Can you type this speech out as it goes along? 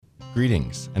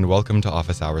Greetings, and welcome to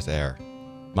Office Hours Air.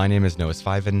 My name is Noah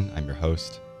Sviven, I'm your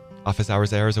host. Office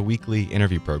Hours Air is a weekly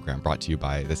interview program brought to you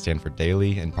by the Stanford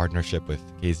Daily in partnership with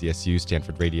KZSU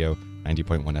Stanford Radio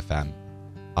 90.1 FM.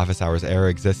 Office Hours Air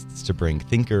exists to bring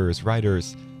thinkers,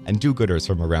 writers, and do-gooders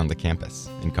from around the campus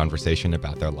in conversation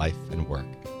about their life and work.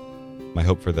 My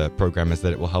hope for the program is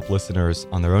that it will help listeners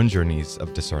on their own journeys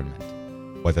of discernment,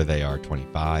 whether they are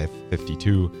 25,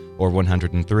 52, or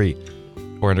 103,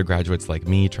 or undergraduates like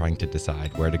me trying to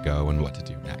decide where to go and what to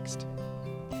do next.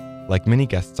 Like many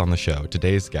guests on the show,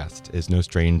 today's guest is no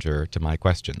stranger to my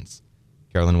questions.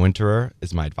 Carolyn Winterer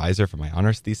is my advisor for my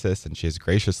honors thesis, and she has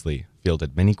graciously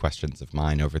fielded many questions of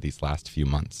mine over these last few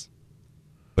months.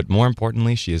 But more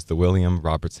importantly, she is the William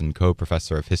Robertson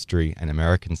Co-Professor of History and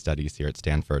American Studies here at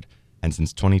Stanford, and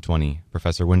since 2020,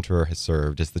 Professor Winterer has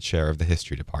served as the chair of the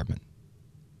History Department.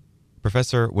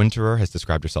 Professor Winterer has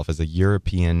described herself as a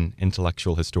European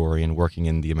intellectual historian working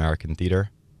in the American theater.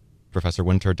 Professor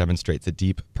Winterer demonstrates a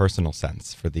deep personal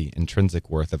sense for the intrinsic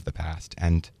worth of the past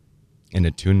and an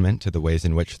attunement to the ways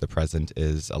in which the present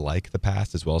is alike the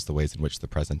past, as well as the ways in which the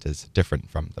present is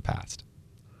different from the past.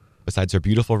 Besides her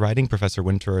beautiful writing, Professor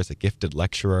Winterer is a gifted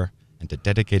lecturer and a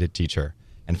dedicated teacher.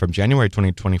 And from January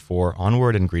 2024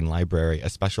 onward in Green Library, a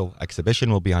special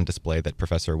exhibition will be on display that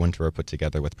Professor Winterer put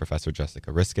together with Professor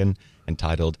Jessica Riskin,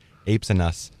 entitled Apes and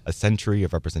Us, A Century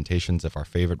of Representations of Our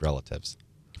Favorite Relatives,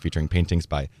 featuring paintings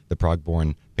by the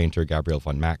Prague-born painter Gabriel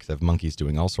von Max of monkeys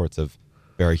doing all sorts of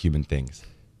very human things,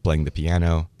 playing the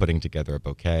piano, putting together a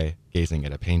bouquet, gazing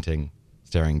at a painting,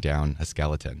 staring down a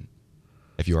skeleton.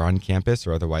 If you are on campus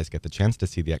or otherwise get the chance to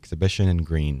see the exhibition in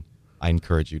Green, I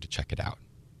encourage you to check it out.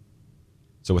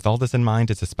 So with all this in mind,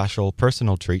 it's a special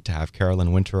personal treat to have Carolyn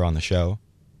Winterer on the show.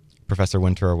 Professor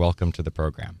Winterer, welcome to the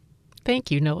program. Thank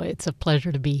you, Noah. It's a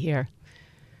pleasure to be here.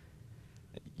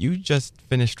 You just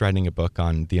finished writing a book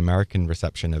on the American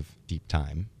reception of deep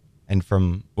time. And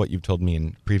from what you've told me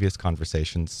in previous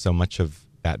conversations, so much of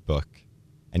that book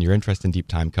and your interest in deep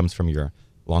time comes from your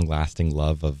long-lasting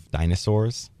love of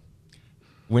dinosaurs.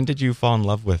 When did you fall in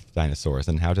love with dinosaurs,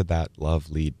 and how did that love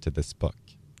lead to this book?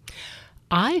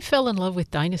 I fell in love with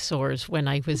dinosaurs when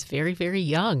I was very, very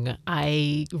young.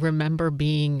 I remember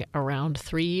being around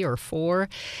 3 or 4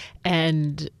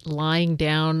 and lying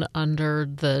down under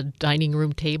the dining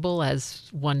room table, as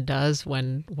one does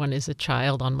when one is a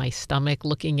child, on my stomach,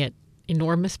 looking at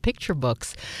enormous picture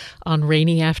books on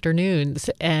rainy afternoons.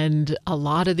 And a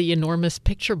lot of the enormous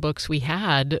picture books we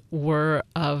had were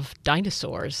of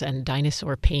dinosaurs and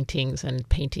dinosaur paintings and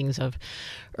paintings of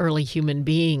early human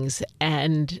beings.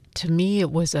 And to me,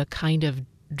 it was a kind of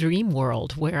dream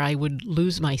world where I would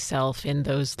lose myself in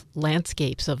those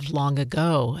landscapes of long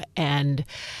ago. And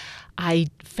I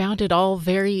found it all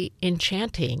very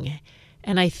enchanting.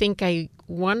 And I think I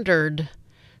wondered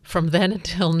from then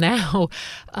until now,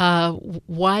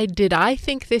 why did I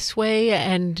think this way?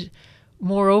 And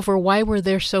moreover, why were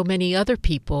there so many other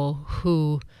people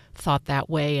who thought that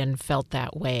way and felt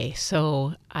that way?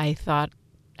 So I thought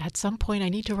at some point I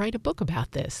need to write a book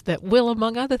about this that will,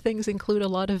 among other things, include a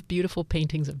lot of beautiful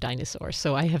paintings of dinosaurs.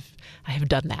 So I have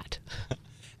done that.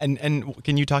 And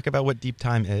can you talk about what deep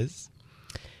time is?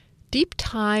 Deep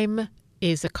time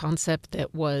is a concept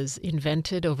that was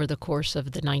invented over the course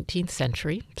of the 19th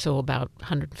century, so about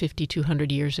 150,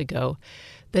 200 years ago,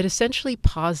 that essentially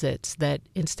posits that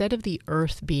instead of the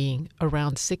Earth being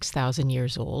around 6,000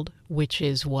 years old, which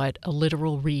is what a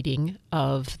literal reading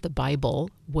of the Bible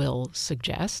will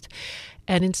suggest,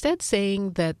 and instead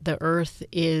saying that the Earth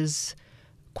is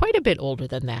quite a bit older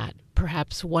than that,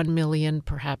 perhaps 1 million,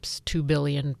 perhaps 2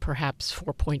 billion, perhaps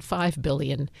 4.5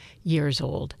 billion years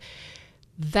old.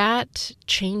 That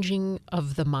changing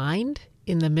of the mind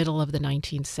in the middle of the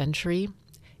 19th century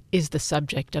is the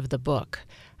subject of the book.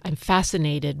 I'm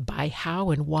fascinated by how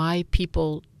and why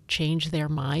people change their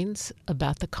minds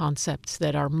about the concepts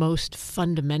that are most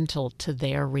fundamental to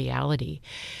their reality.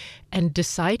 And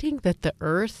deciding that the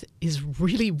Earth is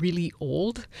really, really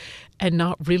old and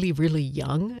not really, really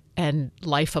young, and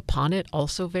life upon it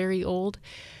also very old,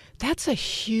 that's a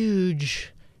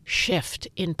huge shift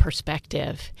in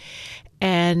perspective.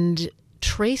 And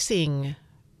tracing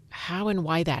how and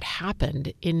why that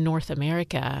happened in North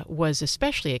America was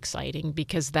especially exciting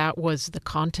because that was the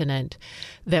continent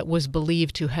that was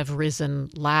believed to have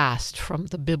risen last from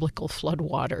the biblical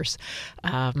floodwaters,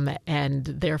 and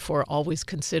therefore always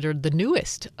considered the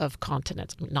newest of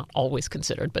continents. Not always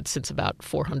considered, but since about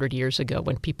 400 years ago,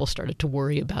 when people started to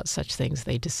worry about such things,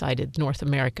 they decided North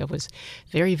America was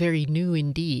very, very new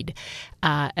indeed.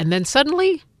 And then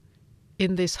suddenly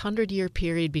in this 100-year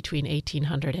period between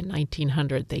 1800 and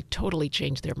 1900, they totally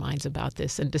changed their minds about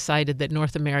this and decided that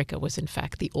North America was, in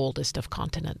fact, the oldest of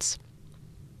continents.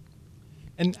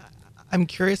 And I'm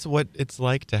curious what it's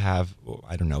like to have,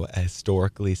 I don't know, a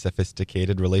historically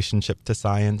sophisticated relationship to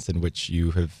science in which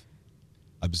you have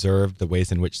observed the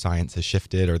ways in which science has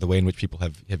shifted, or the way in which people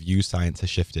have used science has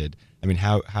shifted. I mean,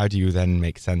 how do you then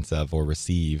make sense of or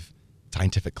receive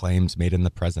scientific claims made in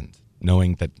the present,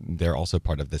 knowing that they're also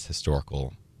part of this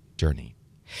historical journey?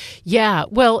 Yeah,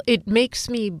 well, it makes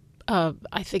me,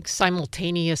 I think,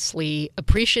 simultaneously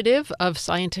appreciative of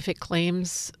scientific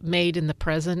claims made in the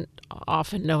present,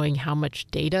 often knowing how much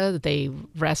data they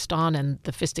rest on and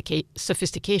the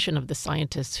sophistication of the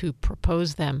scientists who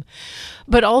propose them,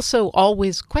 but also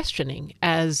always questioning,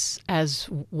 as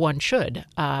one should,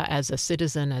 as a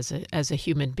citizen, as a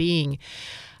human being.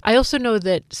 I also know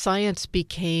that science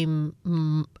became,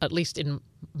 at least in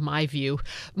my view,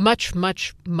 much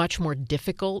more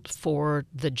difficult for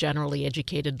the generally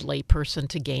educated layperson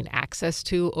to gain access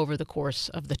to over the course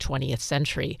of the 20th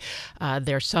century.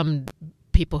 There are some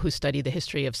people who study the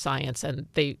history of science, and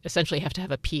they essentially have to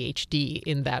have a PhD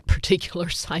in that particular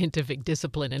scientific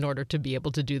discipline in order to be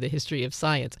able to do the history of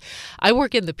science. I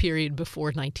work in the period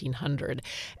before 1900,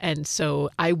 and so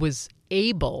I was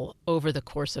able, over the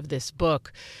course of this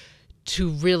book, to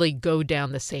really go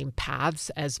down the same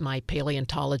paths as my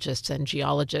paleontologists and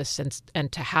geologists,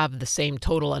 and to have the same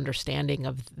total understanding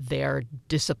of their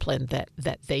discipline that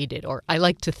they did. Or I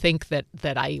like to think that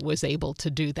I was able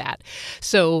to do that.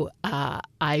 So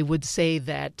I would say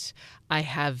that I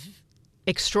have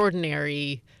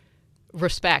extraordinary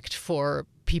respect for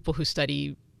people who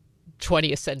study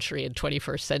 20th century and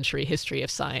 21st century history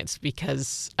of science,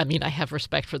 because, I mean, I have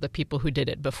respect for the people who did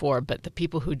it before, but the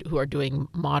people who are doing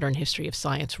modern history of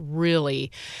science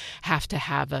really have to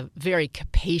have a very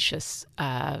capacious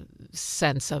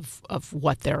sense of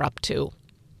what they're up to.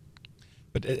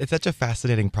 But it's such a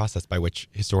fascinating process by which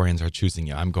historians are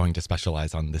choosing, I'm going to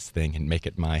specialize on this thing and make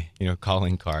it my,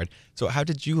 calling card. So how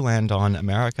did you land on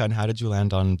America, and how did you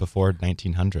land on before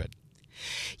 1900?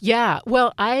 Yeah,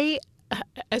 well,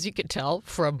 as you could tell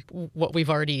from what we've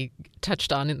already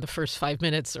touched on in the first 5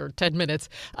 minutes or 10 minutes,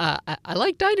 I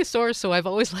like dinosaurs, so I've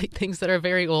always liked things that are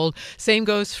very old. Same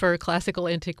goes for classical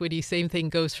antiquity. Same thing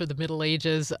goes for the Middle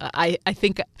Ages. I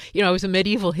think, I was a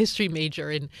medieval history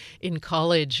major in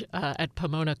college at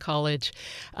Pomona College.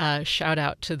 Shout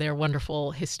out to their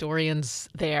wonderful historians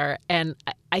there. And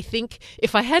I think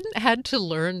if I hadn't had to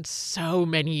learn so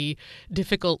many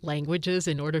difficult languages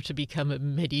in order to become a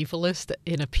medievalist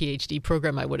in a PhD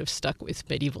program, I would have stuck with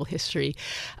medieval history.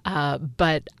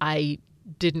 But I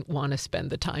didn't want to spend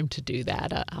the time to do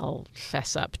that. I'll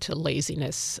fess up to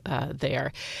laziness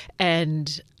there.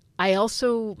 And I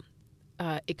also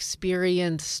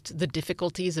experienced the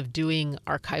difficulties of doing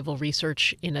archival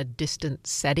research in a distant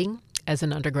setting. As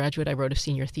an undergraduate, I wrote a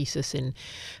senior thesis in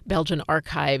Belgian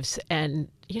archives, and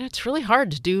it's really hard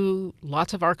to do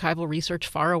lots of archival research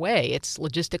far away. It's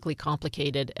logistically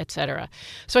complicated, etc.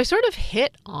 So I sort of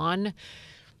hit on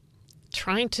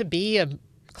trying to be a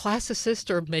classicist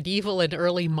or medieval and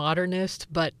early modernist,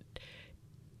 but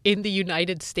in the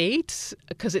United States,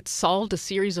 because it solved a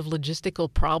series of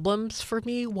logistical problems for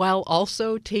me while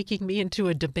also taking me into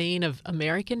a domain of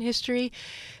American history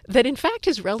that in fact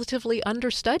is relatively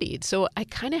understudied. So I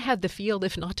kind of had the field,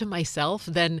 if not to myself,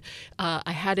 then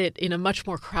I had it in a much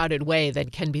more crowded way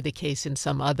than can be the case in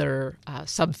some other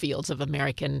subfields of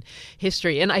American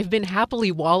history. And I've been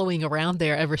happily wallowing around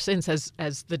there ever since,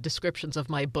 as the descriptions of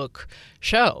my book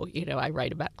show. I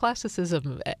write about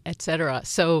classicism, etc.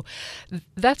 So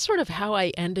that's sort of how I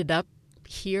ended up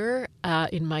here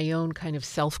in my own kind of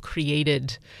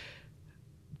self-created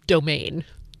domain.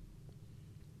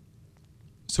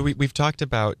 So we've talked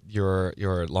about your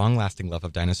long-lasting love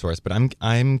of dinosaurs, but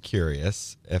I'm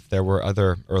curious if there were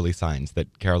other early signs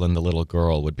that Carolyn the little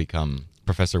girl would become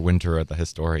Professor Winter the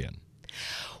historian.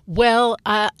 Well,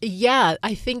 yeah,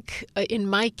 I think in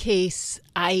my case,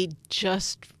 I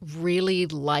just really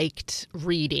liked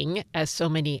reading, as so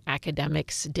many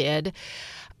academics did.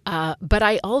 But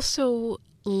I also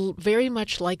very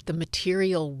much liked the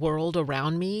material world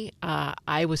around me.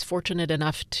 I was fortunate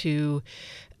enough to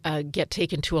get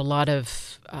taken to a lot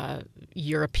of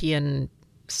European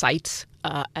sites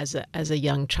as a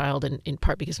young child, in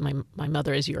part because my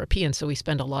mother is European, so we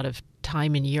spend a lot of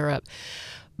time in Europe.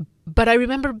 But I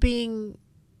remember being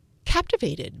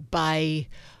captivated by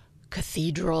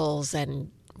cathedrals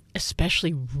and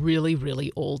especially really,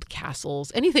 really old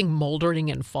castles, anything moldering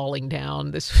and falling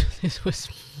down. This was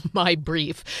my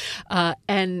brief.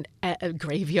 And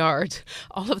graveyards,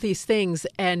 all of these things.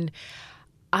 And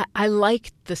I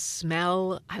like the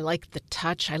smell. I like the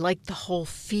touch. I like the whole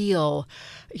feel.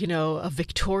 You know, a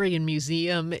Victorian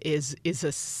museum is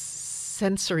a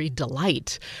sensory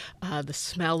delight. The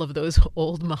smell of those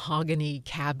old mahogany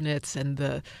cabinets and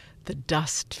the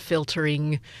dust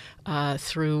filtering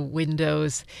through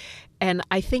windows. And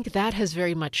I think that has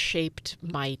very much shaped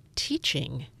my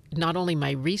teaching, not only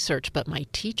my research, but my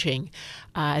teaching.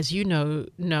 As you know,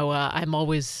 Noah, I'm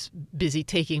always busy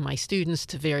taking my students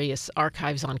to various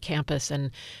archives on campus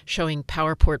and showing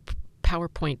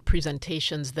PowerPoint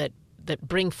presentations that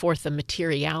bring forth the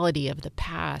materiality of the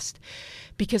past.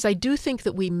 Because I do think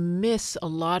that we miss a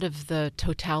lot of the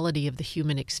totality of the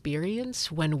human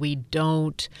experience when we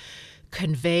don't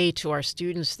convey to our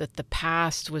students that the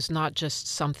past was not just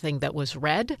something that was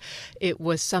read, it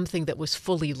was something that was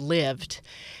fully lived.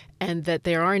 And that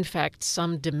there are, in fact,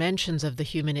 some dimensions of the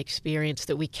human experience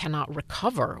that we cannot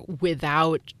recover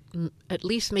without at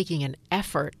least making an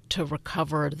effort to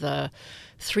recover the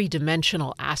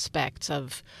three-dimensional aspects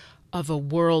of a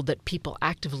world that people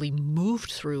actively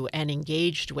moved through and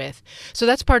engaged with. So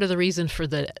that's part of the reason for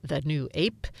the new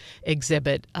ape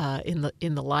exhibit in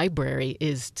the library,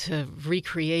 is to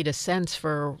recreate a sense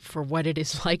for what it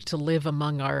is like to live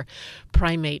among our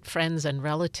primate friends and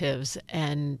relatives,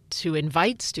 and to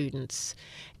invite students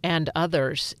and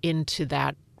others into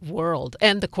that world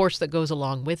and the course that goes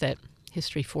along with it.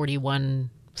 History 41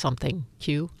 something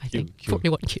Q, I think. Q.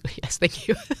 41Q, yes, thank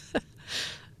you.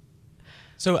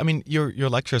 So, I mean, your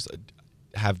lectures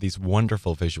have these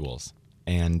wonderful visuals.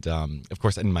 And, of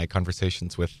course, in my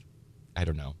conversations with, I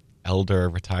don't know, elder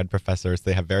retired professors,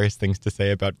 they have various things to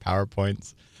say about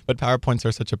PowerPoints. But PowerPoints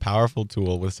are such a powerful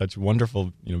tool with such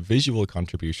wonderful, visual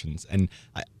contributions. And,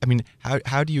 I mean,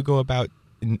 how do you go about,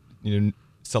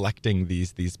 selecting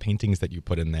these paintings that you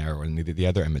put in there, or the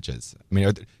other images? I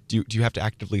mean, do you have to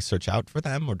actively search out for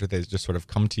them, or do they just sort of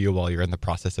come to you while you're in the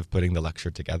process of putting the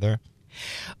lecture together?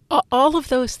 All of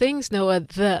those things, Noah.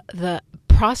 The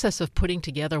process of putting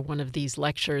together one of these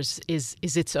lectures is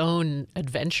its own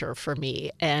adventure for me,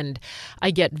 and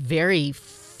I get very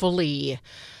fully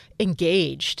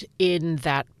engaged in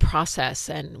that process.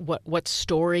 And what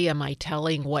story am I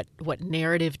telling? What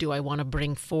narrative do I want to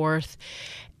bring forth?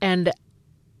 And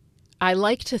I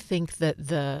like to think that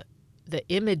the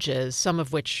images, some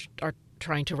of which are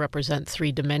trying to represent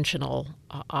three-dimensional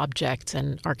objects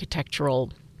and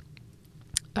architectural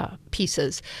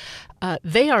pieces,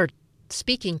 they are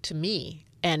speaking to me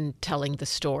and telling the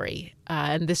story.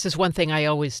 And this is one thing I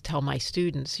always tell my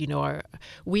students.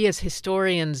 We as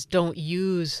historians don't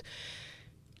use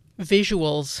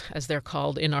visuals, as they're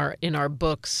called in our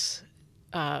books.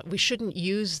 We shouldn't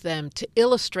use them to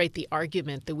illustrate the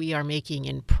argument that we are making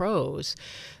in prose.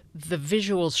 The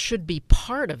visuals should be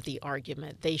part of the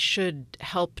argument. They should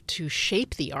help to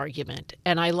shape the argument.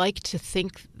 And I like to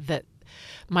think that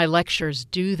my lectures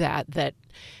do that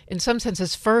in some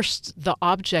senses, first, the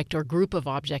object or group of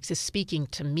objects is speaking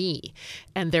to me,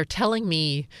 and they're telling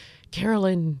me,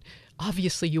 Carolyn,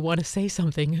 obviously you want to say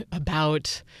something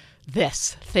about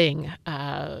this thing,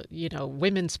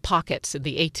 women's pockets in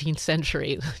the 18th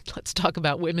century. Let's talk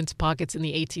about women's pockets in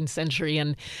the 18th century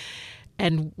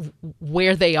and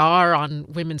where they are on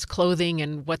women's clothing,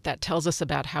 and what that tells us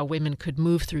about how women could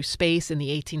move through space in the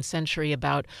 18th century,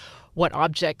 about what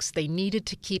objects they needed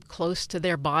to keep close to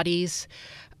their bodies,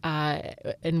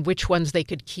 and which ones they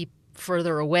could keep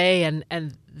further away,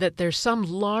 and that there's some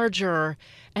larger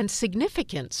and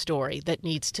significant story that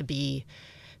needs to be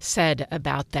said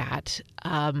about that.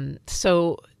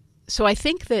 So I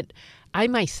think that I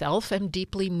myself am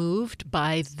deeply moved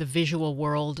by the visual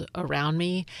world around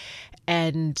me,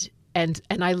 and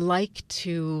I like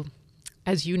to,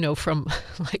 as you know from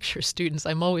lecture students,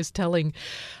 I'm always telling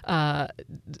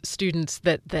students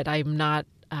that I'm not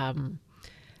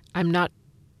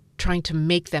trying to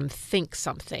make them think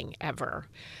something ever,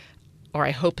 or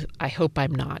I hope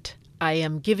I'm not. I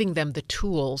am giving them the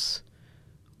tools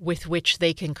with which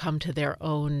they can come to their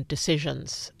own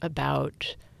decisions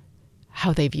about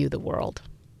how they view the world.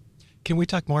 Can we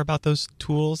talk more about those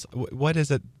tools? What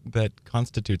is it that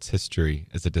constitutes history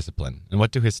as a discipline? And what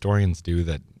do historians do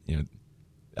that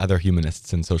other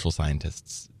humanists and social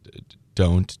scientists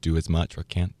don't do as much or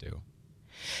can't do?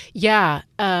 Yeah,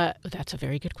 that's a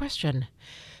very good question.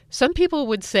 Some people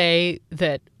would say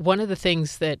that one of the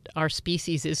things that our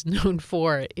species is known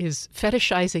for is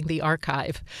fetishizing the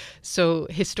archive. So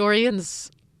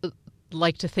historians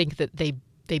like to think that they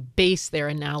base their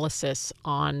analysis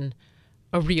on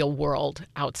a real world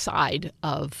outside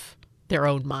of their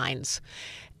own minds.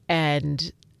 And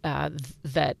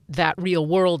that real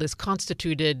world is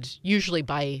constituted usually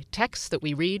by texts that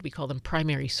we read. We call them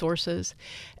primary sources.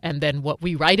 And then what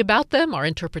we write about them, our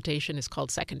interpretation, is called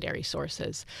secondary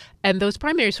sources. And those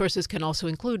primary sources can also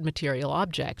include material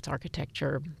objects,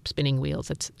 architecture, spinning wheels,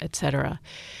 et cetera.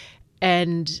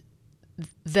 And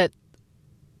that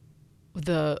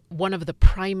one of the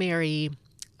primary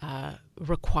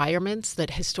requirements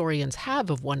that historians have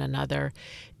of one another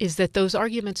is that those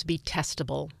arguments be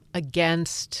testable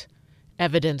against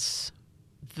evidence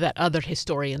that other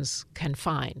historians can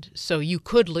find. So you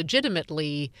could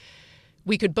legitimately,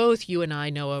 we could both, you and I,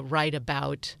 Noah, write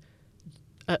about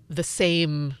the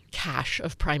same cache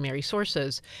of primary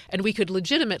sources, and we could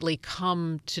legitimately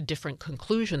come to different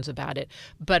conclusions about it.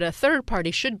 But a third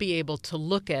party should be able to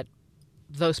look at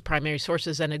those primary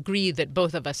sources and agree that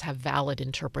both of us have valid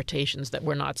interpretations, that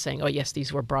we're not saying, oh, yes,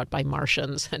 these were brought by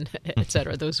Martians, and et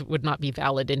cetera. Those would not be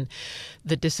valid in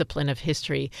the discipline of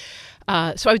history.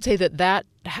 So I would say that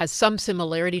has some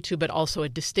similarity to, but also a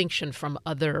distinction from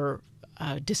other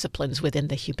disciplines within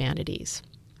the humanities.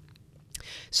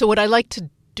 So what I like to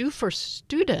do for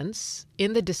students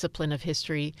in the discipline of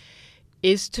history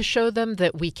is to show them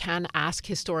that we can ask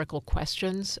historical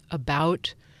questions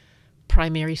about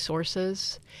primary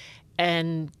sources,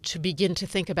 and to begin to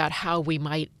think about how we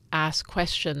might ask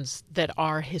questions that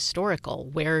are historical.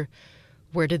 Where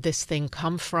did this thing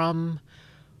come from?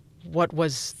 What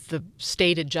was the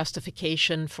stated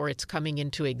justification for its coming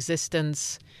into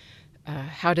existence?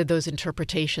 How did those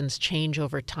interpretations change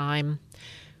over time?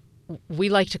 We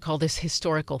like to call this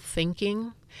historical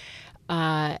thinking,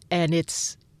 and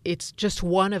it's just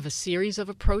one of a series of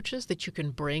approaches that you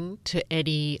can bring to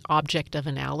any object of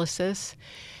analysis.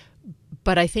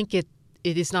 But I think it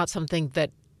is not something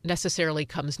that necessarily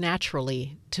comes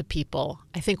naturally to people.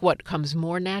 I think what comes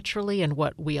more naturally, and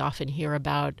what we often hear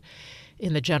about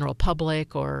in the general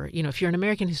public, or, if you're an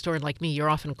American historian like me,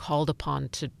 you're often called upon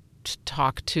to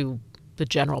talk to the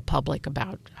general public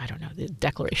about, I don't know, the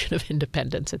Declaration of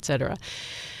Independence, et cetera.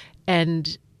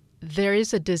 And there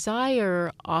is a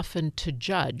desire often to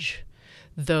judge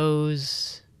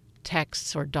those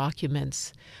texts or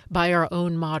documents by our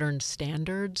own modern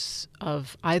standards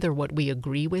of either what we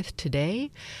agree with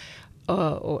today,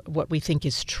 or what we think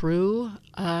is true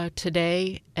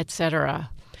today, etc.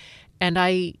 And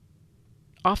I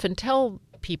often tell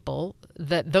people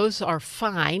that those are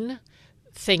fine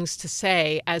things to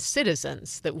say as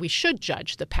citizens, that we should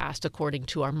judge the past according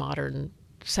to our modern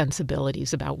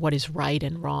sensibilities about what is right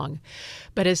and wrong.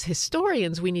 But as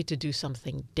historians, we need to do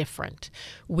something different.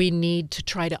 We need to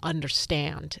try to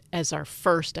understand as our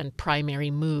first and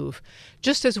primary move,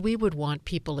 just as we would want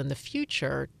people in the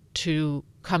future to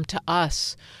come to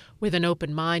us with an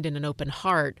open mind and an open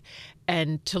heart,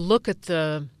 and to look at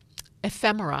the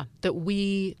ephemera that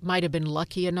we might have been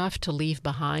lucky enough to leave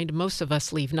behind. Most of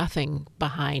us leave nothing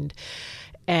behind.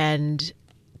 And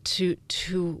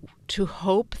to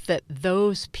hope that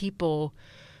those people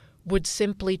would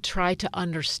simply try to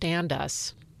understand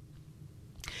us.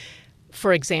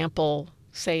 For example,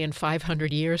 say in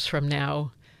 500 years from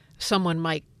now, someone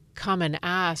might come and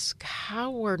ask,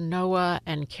 how were Noah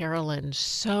and Carolyn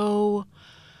so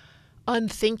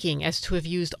unthinking as to have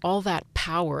used all that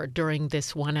power during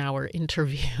this 1-hour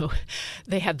interview?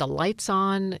 They had the lights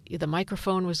on, the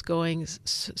microphone was going,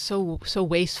 so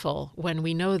wasteful, when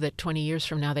we know that 20 years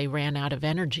from now they ran out of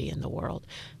energy in the world,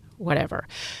 whatever.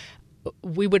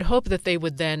 We would hope that they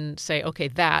would then say, okay,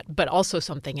 that, but also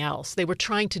something else. They were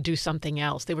trying to do something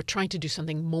else. They were trying to do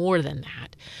something more than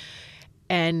that.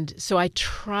 And so I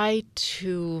try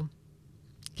to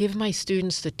give my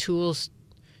students the tools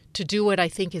to do what I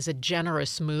think is a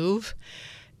generous move,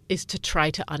 is to try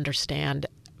to understand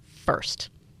first.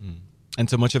 And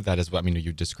so much of that is what,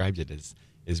 you described it as,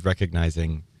 is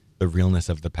recognizing the realness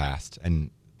of the past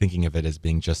and thinking of it as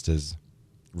being just as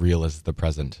real as the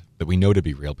present, that we know to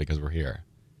be real because we're here.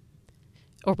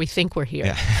 Or we think we're here.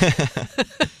 Yeah.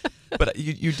 But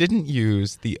you didn't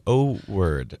use the O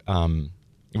word,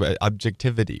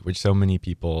 objectivity, which so many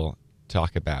people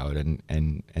talk about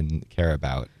and care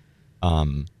about.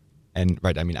 And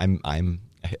right, I'm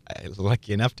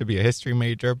lucky enough to be a history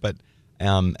major, but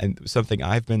and something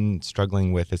I've been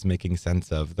struggling with is making sense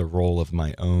of the role of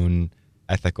my own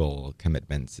ethical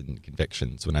commitments and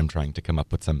convictions when I'm trying to come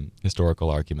up with some historical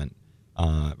argument.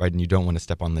 Right, and you don't want to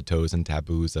step on the toes and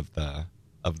taboos of the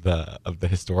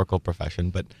historical profession.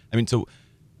 But so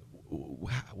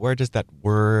where does that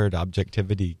word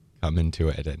objectivity come into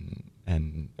it,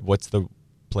 and what's the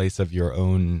place of your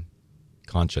own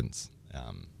conscience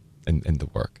in the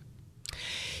work?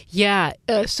 Yeah,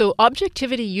 so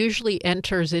objectivity usually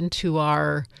enters into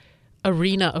our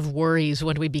arena of worries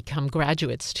when we become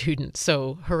graduate students.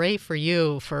 So hooray for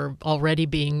you for already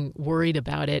being worried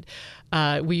about it.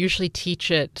 We usually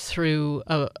teach it through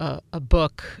a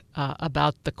book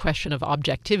about the question of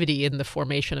objectivity in the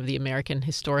formation of the American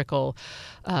historical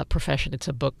profession. It's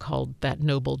a book called That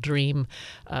Noble Dream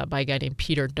by a guy named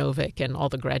Peter Novick, and all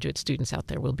the graduate students out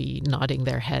there will be nodding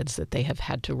their heads that they have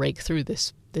had to rake through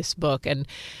this book. And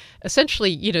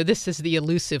essentially, this is the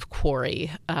elusive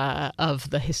quarry of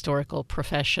the historical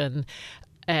profession.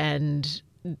 And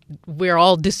we're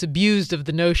all disabused of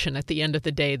the notion at the end of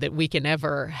the day that we can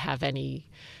ever have any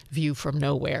view from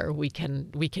nowhere. We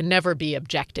can never be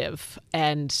objective.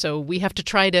 And so we have to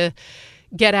try to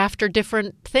get after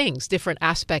different things, different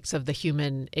aspects of the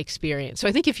human experience. So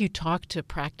I think if you talk to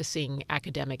practicing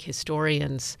academic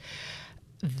historians,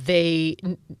 very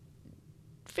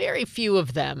few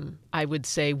of them, I would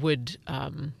say, would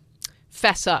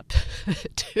fess up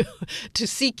to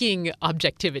seeking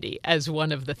objectivity as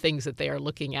one of the things that they are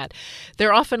looking at.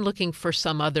 They're often looking for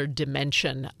some other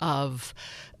dimension of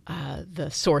the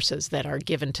sources that are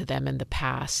given to them in the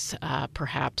past.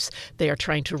 Perhaps they are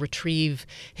trying to retrieve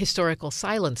historical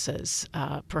silences,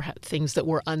 perhaps things that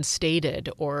were unstated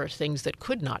or things that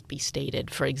could not be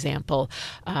stated, for example.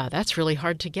 That's really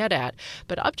hard to get at.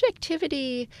 But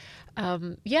objectivity,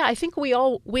 I think we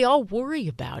all worry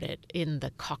about it in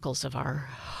the cockles of our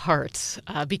hearts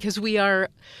because we're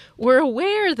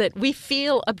aware that we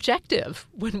feel objective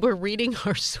when we're reading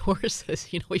our sources.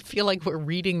 We feel like we're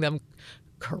reading them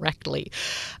correctly.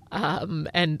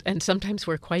 And sometimes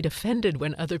we're quite offended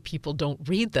when other people don't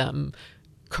read them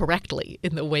correctly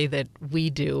in the way that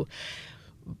we do.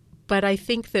 But I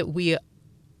think that we,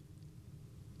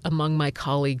 among my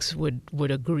colleagues, would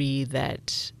agree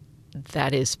that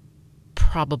that is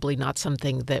probably not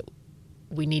something that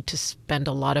we need to spend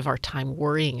a lot of our time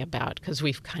worrying about because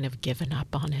we've kind of given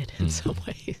up on it in some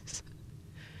ways.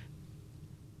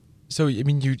 So, I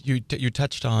mean, you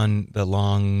touched on the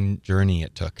long journey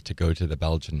it took to go to the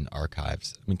Belgian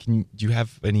archives. I mean, do you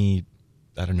have any,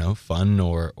 I don't know, fun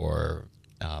or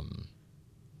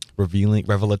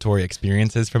revelatory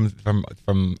experiences from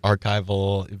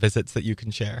archival visits that you can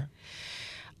share?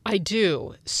 I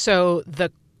do. So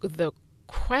the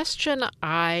question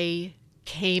I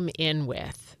came in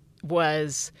with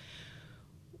was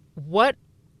what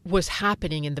was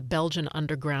happening in the Belgian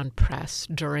underground press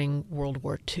during World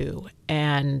War II.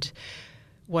 And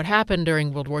what happened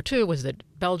during World War II was that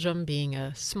Belgium, being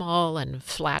a small and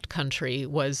flat country,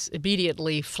 was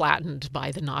immediately flattened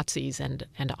by the Nazis and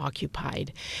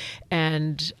occupied.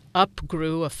 And up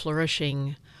grew a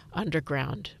flourishing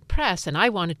underground press. And I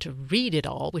wanted to read it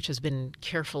all, which has been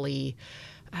carefully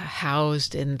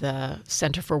housed in the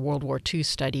Center for World War II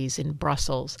Studies in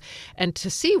Brussels, and to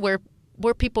see where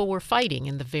people were fighting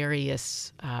in the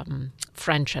various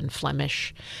French and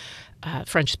Flemish,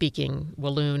 French-speaking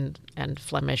Walloon and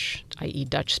Flemish, i.e.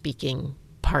 Dutch-speaking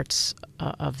parts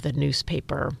of the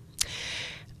newspaper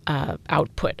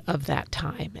output of that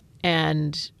time.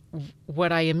 And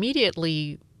what I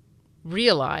immediately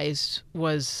realized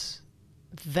was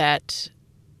that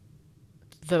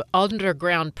the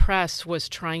underground press was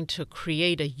trying to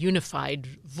create a unified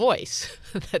voice,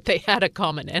 that they had a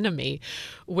common enemy,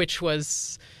 which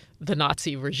was the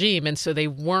Nazi regime. And so they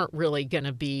weren't really going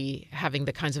to be having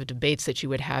the kinds of debates that you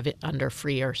would have under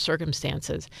freer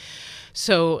circumstances.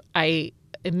 So I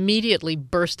immediately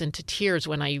burst into tears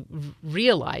when I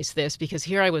realized this, because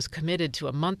here I was committed to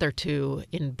a month or two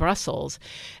in Brussels,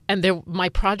 and my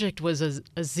project was a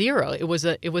zero. It was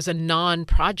a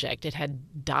non-project. It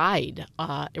had died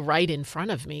right in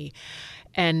front of me.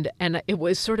 And it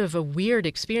was sort of a weird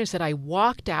experience that I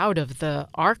walked out of the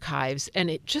archives, and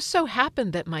it just so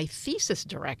happened that my thesis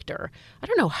director, I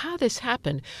don't know how this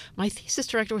happened, my thesis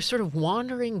director was sort of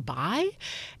wandering by,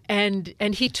 and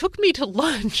he took me to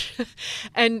lunch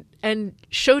and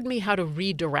showed me how to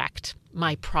redirect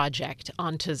my project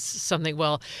onto something.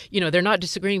 Well, they're not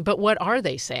disagreeing, but what are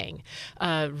they saying?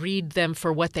 Read them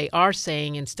for what they are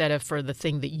saying instead of for the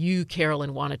thing that you,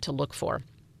 Carolyn, wanted to look for.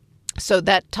 So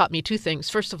that taught me two things.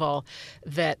 First of all,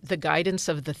 that the guidance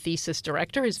of the thesis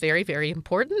director is very, very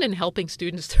important in helping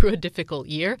students through a difficult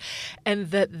year,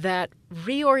 and that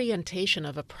reorientation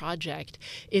of a project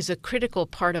is a critical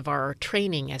part of our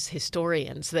training as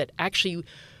historians, that actually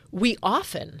we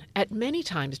often, at many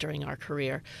times during our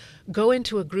career, go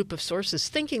into a group of sources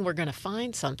thinking we're going to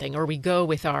find something, or we go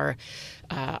with our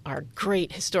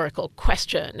great historical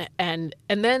question, and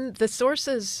then the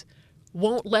sources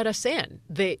won't let us in.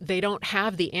 They don't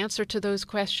have the answer to those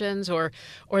questions, or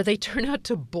they turn out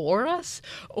to bore us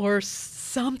or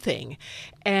something.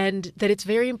 And that it's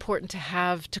very important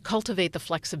to cultivate the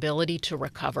flexibility to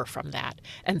recover from that,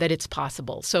 and that it's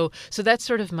possible. So that's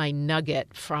sort of my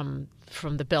nugget from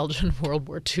the Belgian World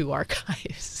War II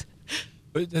archives.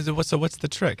 So what's the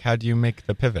trick? How do you make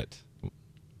the pivot?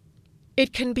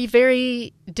 It can be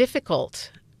very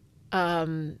difficult.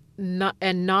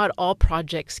 Not all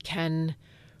projects can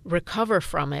recover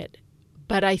from it,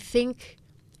 but I think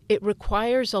it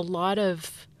requires a lot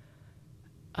of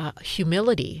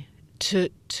humility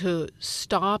to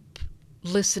stop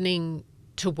listening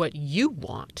to what you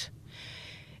want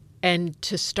and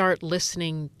to start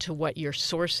listening to what your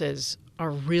sources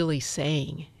are really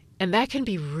saying. And that can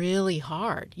be really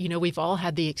hard. We've all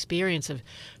had the experience of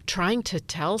trying to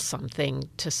tell something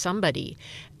to somebody,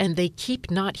 and they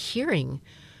keep not hearing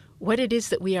what it is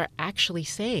that we are actually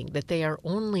saying, that they are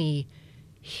only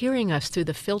hearing us through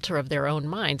the filter of their own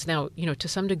minds. Now, to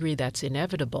some degree that's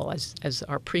inevitable, as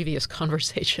our previous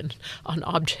conversation on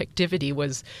objectivity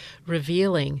was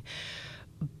revealing.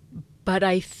 But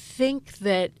I think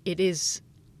that it is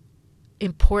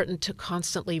important to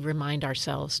constantly remind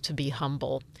ourselves to be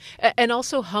humble, and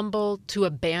also humble to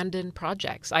abandon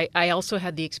projects. I also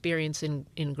had the experience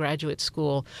in graduate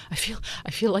school. I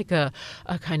feel like a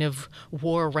kind of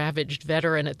war-ravaged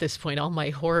veteran at this point, all my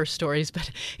horror stories.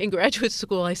 But in graduate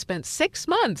school, I spent 6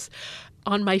 months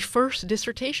on my first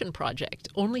dissertation project,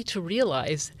 only to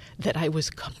realize that I was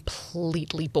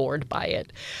completely bored by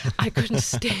it. I couldn't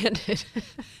stand it.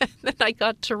 And then I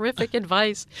got terrific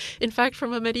advice, in fact,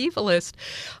 from a medievalist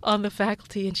on the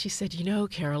faculty. And she said,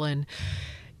 Carolyn,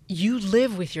 you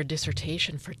live with your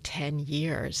dissertation for 10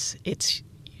 years. It's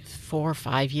 4 or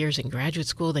 5 years in graduate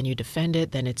school, then you defend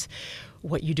it, then it's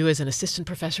what you do as an assistant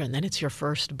professor, and then it's your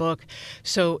first book.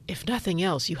 So if nothing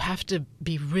else, you have to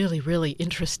be really, really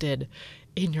interested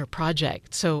in your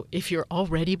project. So if you're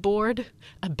already bored,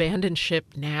 abandon ship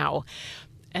now.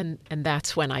 And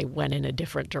that's when I went in a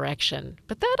different direction.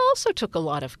 But that also took a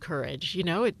lot of courage.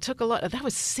 It took a lot. That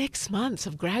was 6 months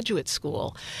of graduate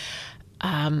school.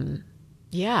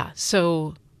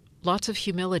 So lots of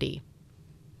humility.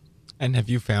 And have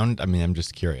you found, I'm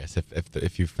just curious,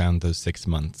 if you found those 6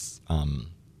 months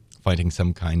finding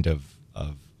some kind of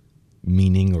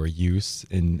meaning or use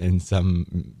in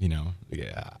some,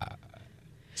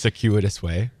 circuitous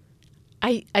way?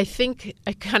 I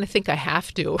kind of think I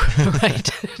have to,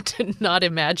 right, to not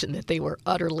imagine that they were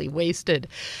utterly wasted.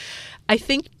 I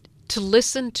think to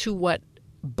listen to what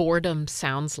boredom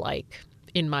sounds like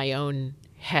in my own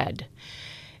head,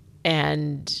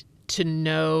 and to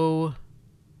know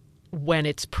when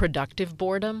it's productive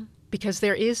boredom, because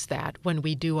there is that when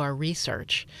we do our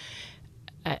research.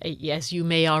 As you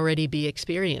may already be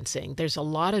experiencing, there's a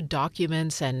lot of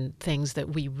documents and things that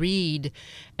we read,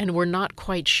 and we're not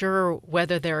quite sure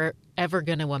whether they're ever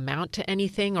going to amount to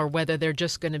anything, or whether they're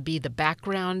just going to be the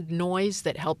background noise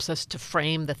that helps us to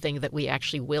frame the thing that we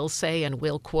actually will say and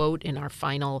will quote in our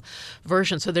final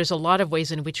version. So there's a lot of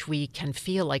ways in which we can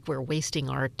feel like we're wasting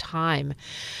our time.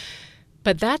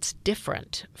 But that's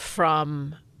different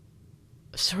from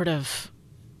sort of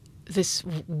this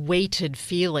weighted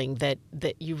feeling that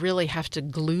you really have to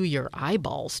glue your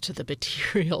eyeballs to the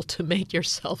material to make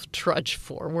yourself trudge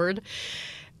forward.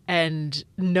 And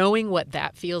knowing what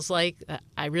that feels like,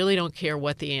 I really don't care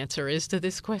what the answer is to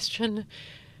this question,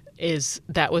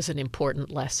 that was an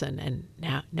important lesson.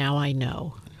 And now I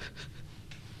know.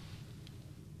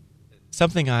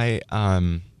 Something I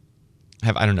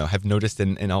have noticed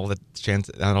in all the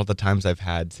times I've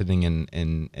had sitting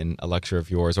in a lecture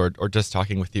of yours or just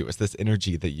talking with you, is this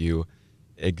energy that you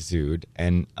exude.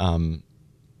 And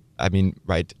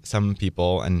right, some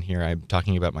people, and here I'm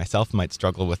talking about myself, might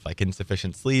struggle with like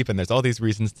insufficient sleep, and there's all these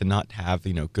reasons to not have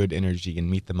good energy and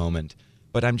meet the moment.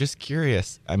 But I'm just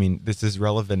curious. This is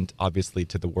relevant obviously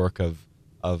to the work to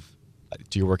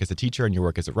your work as a teacher and your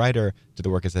work as a writer, to the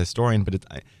work as a historian. But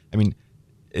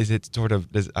is it sort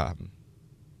of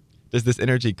does this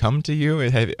energy come to you,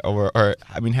 or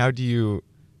how do you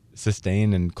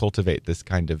sustain and cultivate this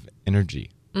kind of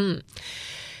energy?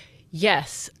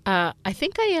 Yes, I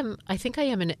think I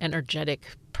am an energetic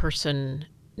person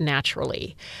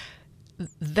naturally.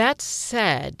 That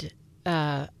said,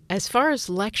 as far as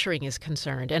lecturing is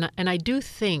concerned, and I do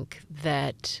think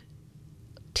that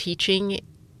teaching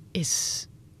is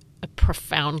a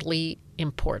profoundly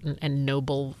important and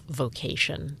noble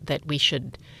vocation that we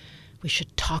should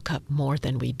talk up more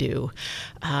than we do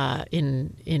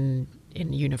in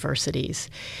universities.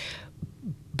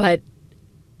 But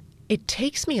it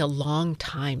takes me a long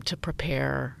time to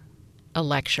prepare a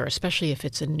lecture, especially if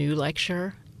it's a new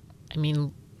lecture,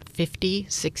 50,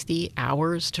 60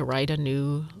 hours to write a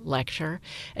new lecture.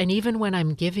 And even when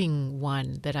I'm giving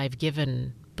one that I've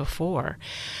given before,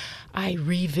 I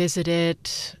revisit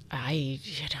it. I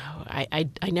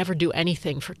never do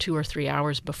anything for 2 or 3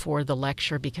 hours before the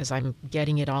lecture because I'm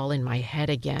getting it all in my head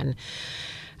again,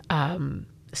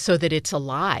 so that it's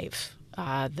alive,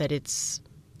 that it's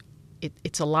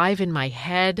alive in my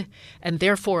head and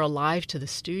therefore alive to the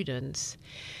students,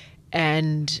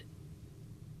 and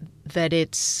that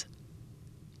it's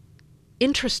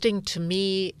interesting to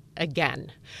me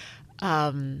again.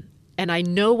 And I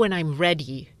know when I'm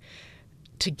ready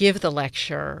to give the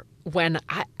lecture, when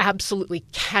I absolutely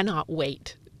cannot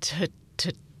wait to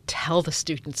tell the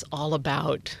students all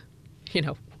about,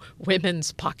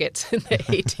 women's pockets in the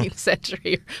 18th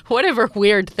century, or whatever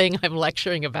weird thing I'm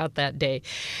lecturing about that day.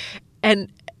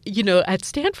 And, at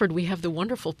Stanford, we have the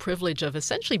wonderful privilege of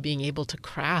essentially being able to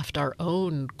craft our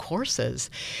own courses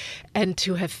and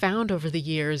to have found over the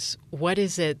years, what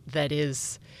is it that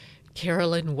is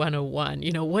Carolyn 101?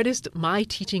 What does my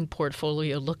teaching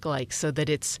portfolio look like so that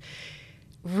it's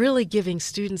really giving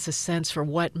students a sense for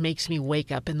what makes me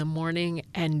wake up in the morning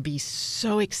and be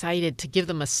so excited to give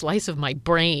them a slice of my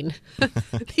brain.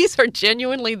 These are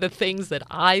genuinely the things that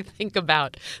I think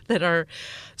about that are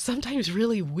sometimes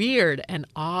really weird and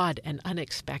odd and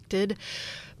unexpected.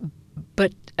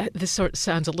 But this sort of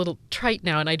sounds a little trite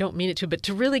now, and I don't mean it to, but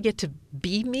to really get to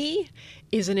be me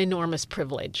is an enormous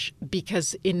privilege,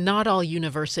 because in not all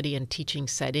university and teaching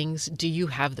settings do you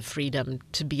have the freedom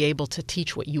to be able to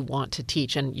teach what you want to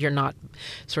teach, and you're not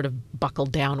sort of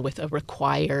buckled down with a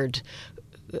required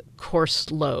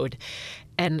course load.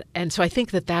 And so I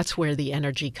think that that's where the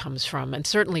energy comes from. And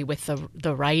certainly with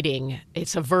the writing,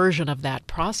 it's a version of that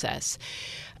process.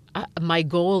 My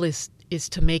goal is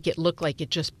to make it look like it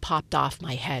just popped off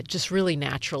my head, just really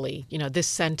naturally. This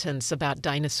sentence about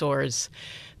dinosaurs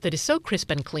that is so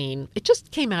crisp and clean, it just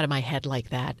came out of my head like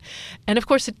that. And of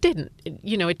course it didn't.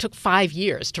 It took 5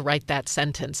 years to write that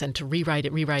sentence and to rewrite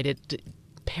it,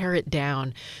 pare it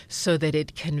down so that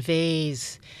it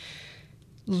conveys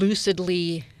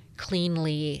lucidly,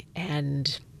 cleanly,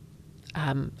 and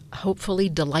hopefully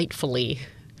delightfully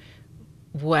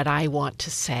what I want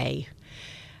to say.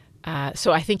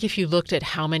 So I think if you looked at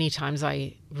how many times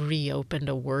I reopened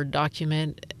a Word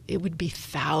document, it would be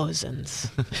thousands.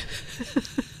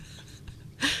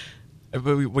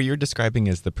 What you're describing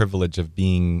is the privilege of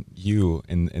being you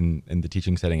in the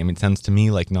teaching setting. It sounds to me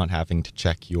like not having to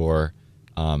check your,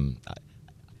 and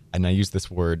I use this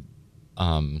word,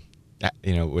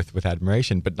 with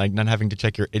admiration, but like not having to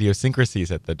check your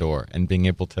idiosyncrasies at the door and being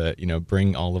able to,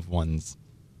 bring all of one's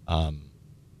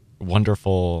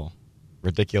wonderful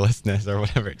ridiculousness or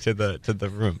whatever to the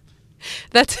room.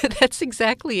 That's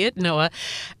exactly it, Noah.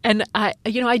 And I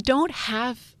don't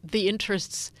have the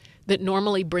interests that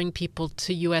normally bring people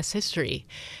to U.S. history.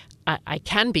 I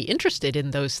can be interested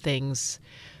in those things,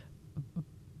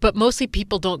 but mostly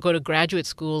people don't go to graduate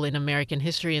school in American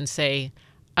history and say,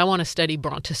 I want to study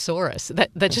Brontosaurus.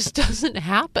 That just doesn't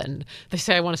happen. They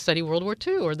say, I want to study World War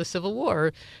II or the Civil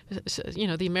War,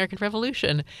 the American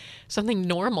Revolution, something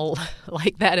normal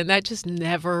like that. And that just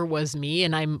never was me.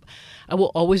 And I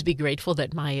will always be grateful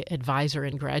that my advisor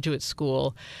in graduate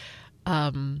school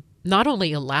not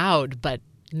only allowed but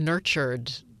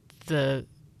nurtured the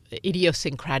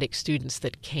idiosyncratic students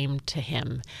that came to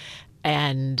him.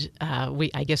 And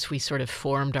I guess we sort of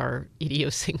formed our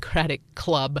idiosyncratic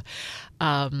club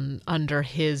under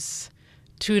his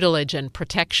tutelage and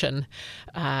protection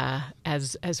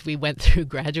as we went through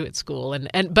graduate school,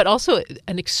 but also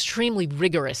an extremely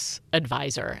rigorous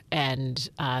advisor,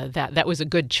 and that was a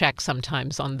good check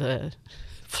sometimes on the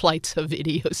flights of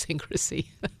idiosyncrasy.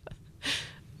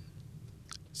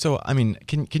 So,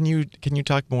 can you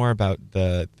talk more about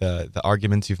the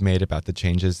arguments you've made about the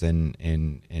changes in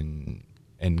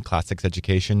classics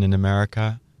education in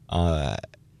America,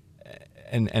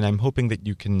 and I'm hoping that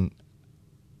you can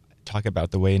talk about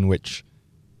the way in which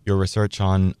your research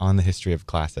on the history of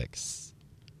classics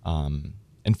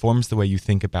informs the way you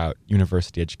think about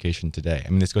university education today.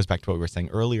 This goes back to what we were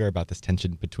saying earlier about this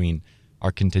tension between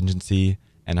our contingency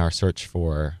and our search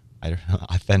for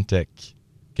authentic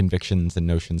convictions and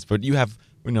notions, but you have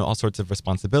all sorts of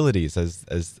responsibilities as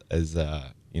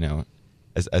a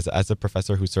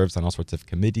professor who serves on all sorts of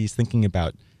committees, thinking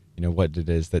about what it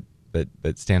is that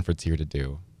Stanford's here to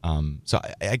do. So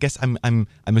I guess I'm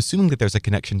assuming that there's a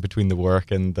connection between the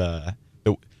work and the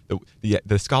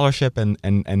scholarship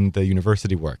and the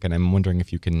university work, and I'm wondering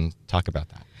if you can talk about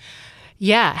that.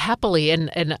 Yeah, happily,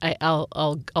 and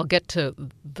I'll get to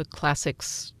the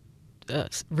classics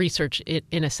research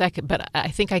in a second, but I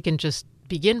think I can just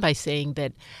begin by saying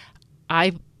that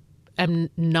I am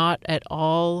not at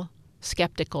all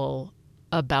skeptical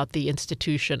about the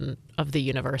institution of the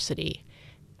university.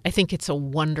 I think it's a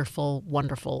wonderful,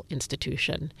 wonderful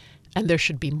institution, and there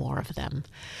should be more of them.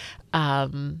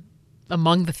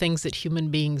 Among the things that human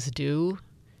beings do,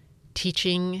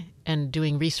 teaching and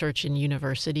doing research in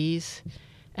universities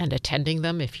and attending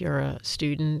them, if you're a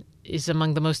student, is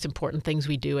among the most important things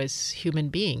we do as human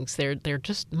beings. They're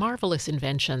just marvelous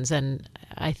inventions, and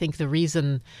I think the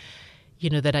reason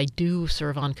that I do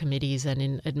serve on committees and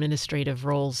in administrative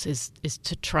roles is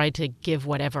to try to give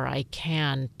whatever I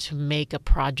can to make a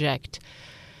project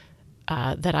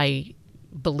that I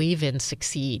believe in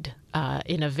succeed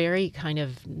in a very kind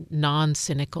of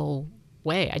non-cynical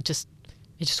way. I just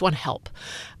want to help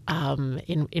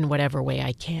in whatever way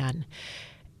I can.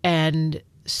 And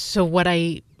so what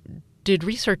I did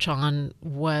research on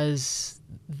was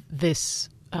this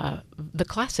the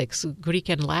classics, Greek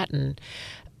and Latin.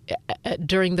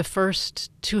 During the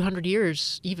first 200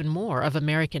 years, even more, of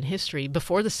American history,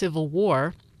 before the Civil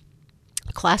War,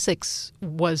 classics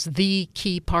was the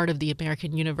key part of the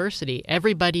American university.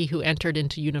 Everybody who entered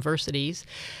into universities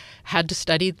had to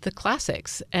study the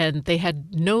classics, and they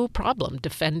had no problem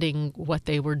defending what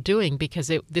they were doing because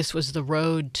this was the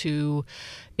road to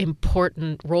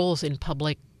important roles in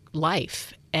public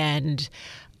life. And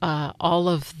all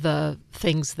of the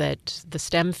things that the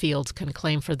STEM fields can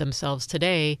claim for themselves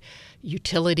today,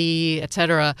 utility, et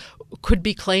cetera, could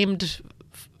be claimed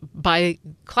by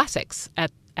classics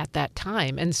at that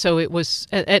time. And so it was,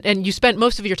 and you spent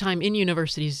most of your time in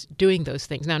universities doing those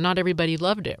things. Now, not everybody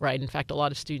loved it, right? In fact, a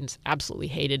lot of students absolutely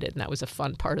hated it, and that was a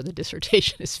fun part of the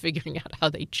dissertation, is figuring out how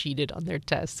they cheated on their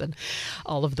tests and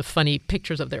all of the funny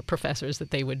pictures of their professors that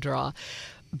they would draw.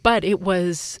 But it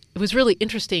was really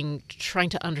interesting trying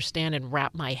to understand and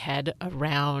wrap my head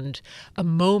around a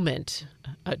moment,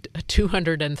 a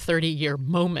 230-year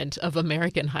moment of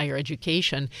American higher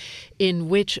education in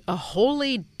which a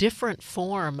wholly different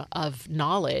form of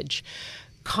knowledge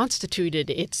constituted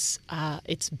its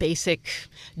basic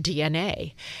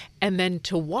DNA. And then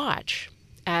to watch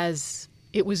as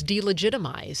it was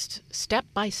delegitimized step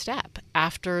by step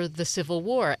after the Civil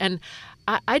War. And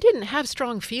I didn't have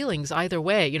strong feelings either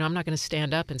way. I'm not going to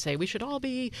stand up and say we should all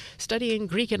be studying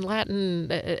Greek and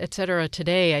Latin, et cetera,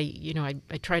 today.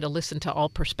 I try to listen to all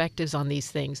perspectives on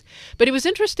these things. But it was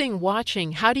interesting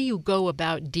watching how do you go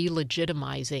about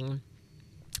delegitimizing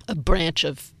a branch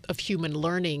of human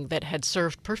learning that had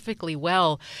served perfectly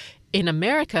well in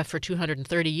America for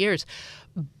 230 years,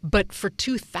 but for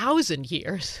 2,000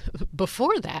 years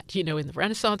before that, in the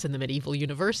Renaissance and the medieval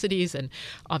universities, and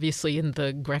obviously in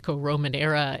the Greco-Roman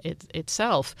era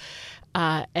itself,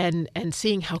 and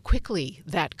seeing how quickly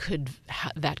that could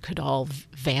all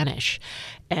vanish,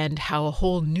 and how a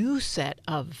whole new set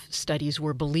of studies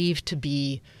were believed to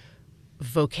be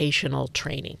vocational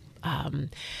training.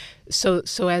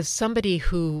 So as somebody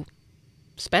who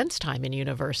spends time in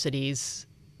universities,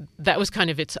 that was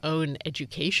kind of its own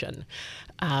education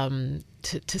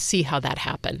to see how that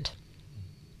happened.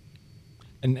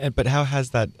 But how has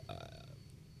that?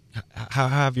 How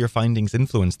have your findings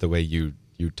influenced the way you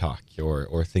talk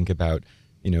or think about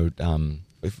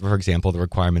for example, the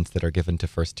requirements that are given to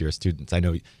first-year students? I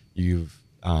know you've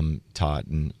taught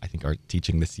and I think are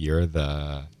teaching this year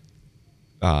the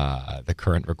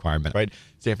current requirement, right?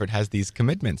 Stanford has these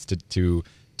commitments to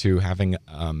having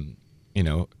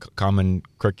common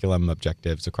curriculum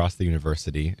objectives across the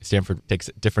university. Stanford takes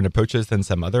different approaches than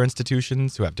some other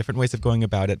institutions who have different ways of going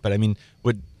about it. But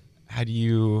how are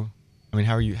you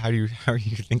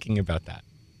thinking about that?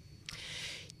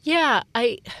 Yeah,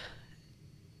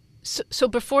 so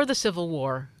before the Civil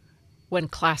War, when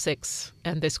classics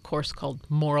and this course called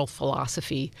moral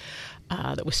philosophy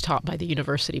that was taught by the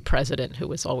university president, who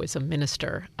was always a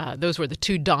minister, those were the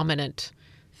two dominant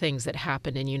things that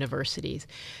happen in universities.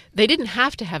 They didn't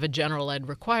have to have a general ed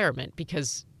requirement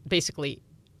because basically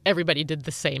everybody did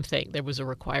the same thing. There was a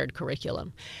required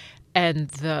curriculum. And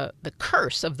the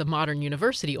curse of the modern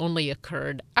university only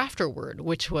occurred afterward,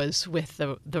 which was with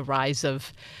the rise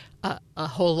of a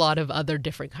whole lot of other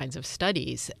different kinds of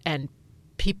studies. And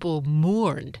people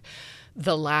mourned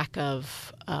the lack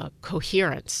of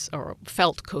coherence or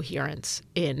felt coherence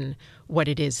in what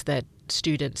it is that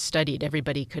students studied.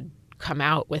 Everybody could come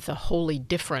out with a wholly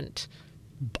different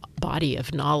body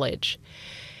of knowledge.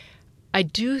 I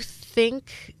do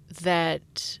think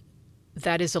that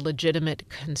is a legitimate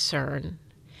concern.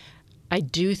 I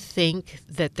do think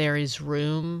that there is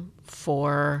room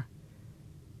for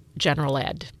general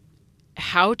ed.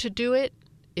 How to do it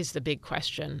is the big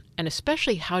question, and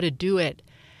especially how to do it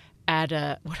at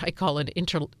what I call an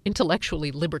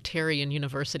intellectually libertarian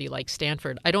university like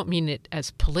Stanford. I don't mean it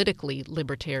as politically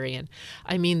libertarian.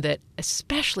 I mean that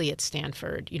especially at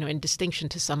Stanford, in distinction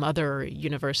to some other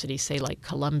universities, say like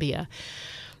Columbia,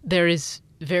 there is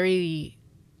very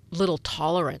little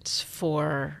tolerance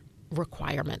for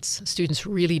requirements. Students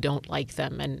really don't like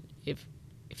them, and if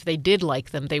they did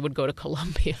like them, they would go to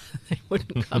Columbia. They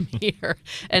wouldn't come here.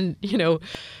 And,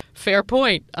 fair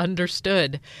point,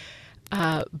 understood.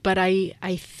 But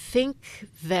I think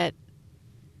that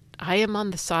I am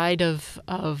on the side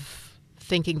of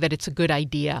thinking that it's a good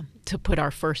idea to put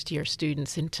our first-year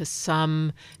students into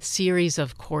some series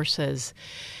of courses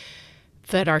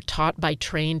that are taught by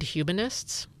trained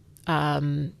humanists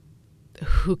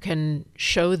who can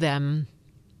show them,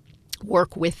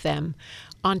 work with them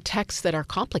on texts that are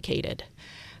complicated.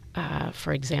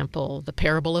 For example, the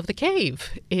Parable of the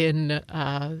Cave in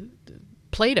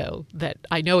Plato that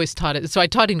I know is taught. So I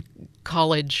taught in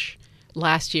college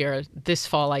last year. This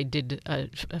fall I did a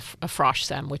Frosh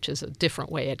Sem, which is a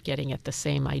different way at getting at the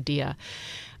same idea.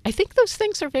 I think those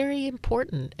things are very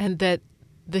important, and that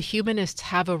the humanists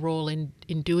have a role in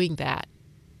doing that.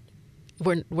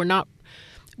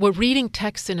 We're reading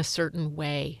texts in a certain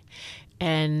way,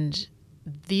 and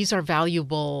these are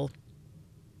valuable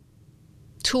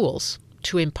tools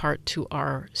to impart to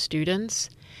our students.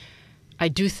 I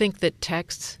do think that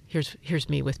texts, here's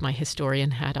me with my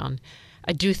historian hat on,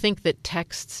 I do think that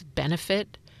texts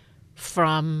benefit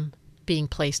from being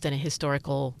placed in a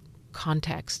historical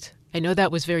context. I know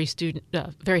that was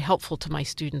very helpful to my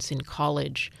students in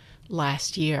college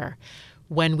last year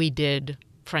when we did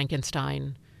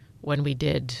Frankenstein, when we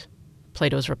did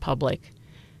Plato's Republic.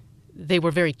 They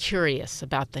were very curious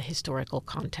about the historical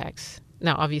context.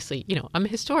 Now, obviously, I'm a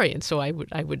historian, so I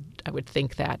would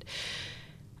think that.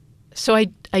 So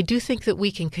I do think that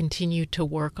we can continue to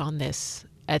work on this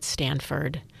at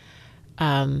Stanford.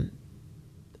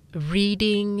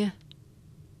 Reading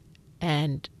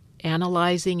and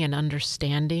analyzing and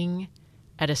understanding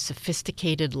at a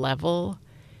sophisticated level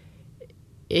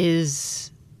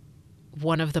is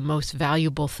one of the most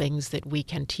valuable things that we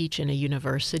can teach in a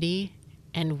university,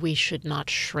 and we should not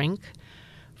shrink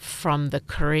from the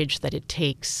courage that it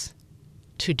takes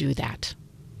to do that.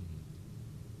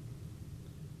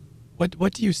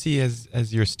 What do you see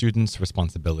as your students'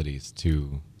 responsibilities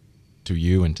to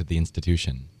you and to the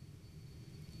institution?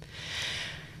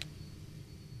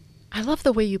 I love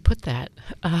the way you put that.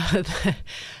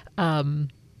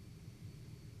 In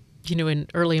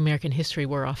early American history,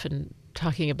 we're often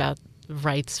talking about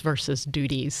rights versus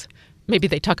duties. Maybe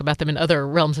they talk about them in other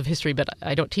realms of history, but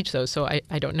I don't teach those, so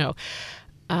I don't know.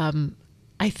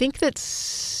 I think that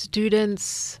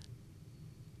students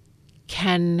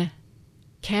can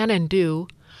and do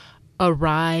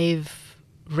arrive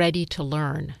ready to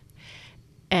learn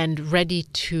and ready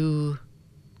to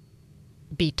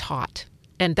be taught.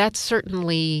 And that's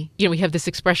certainly, we have this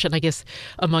expression, I guess,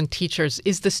 among teachers,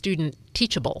 is the student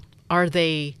teachable? Are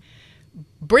they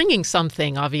bringing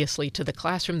something, obviously, to the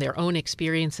classroom, their own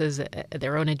experiences,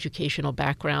 their own educational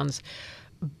backgrounds,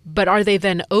 but are they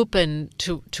then open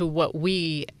to what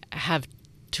we have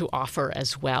to offer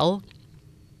as well?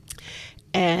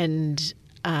 And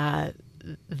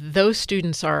those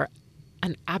students are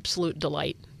an absolute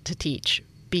delight to teach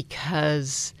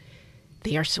because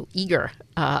they are so eager.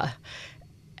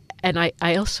 And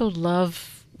I also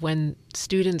love when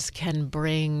students can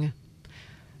bring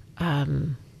a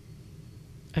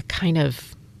kind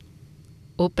of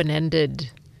open-ended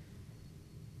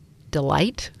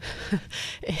delight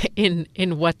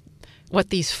in what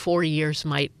these 4 years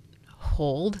might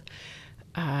hold.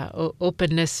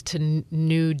 Openness to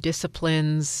new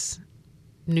disciplines,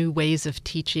 new ways of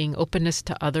teaching, openness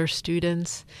to other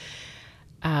students.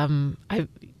 I've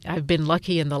been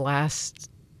lucky in the last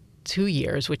 2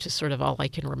 years, which is sort of all I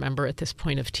can remember at this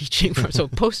point of teaching. So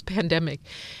post-pandemic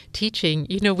teaching,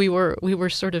 we were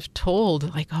sort of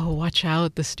told like, oh, watch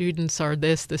out, the students are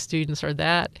this, the students are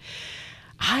that.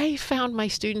 I found my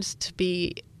students to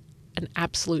be an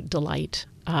absolute delight.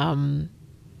 In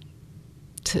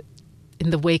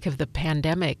the wake of the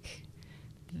pandemic,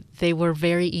 they were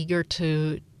very eager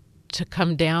to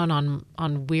come down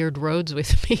on weird roads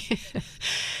with me.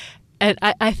 And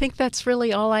I think that's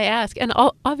really all I ask. And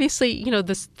obviously,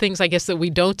 the things I guess that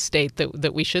we don't state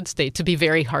that we should state, to be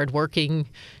very hardworking,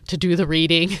 to do the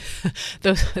reading,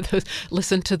 those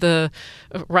listen to the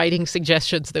writing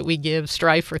suggestions that we give,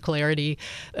 strive for clarity,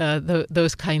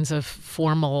 those kinds of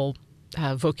formal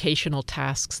vocational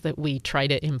tasks that we try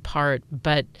to impart.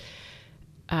 But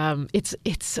it's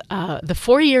the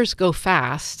 4 years go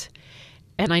fast,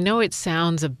 And I know it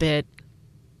sounds a bit,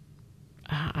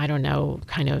 I don't know,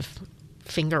 kind of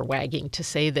finger wagging to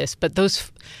say this, but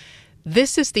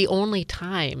this is the only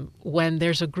time when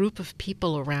there's a group of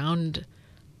people around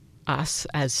us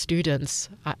as students.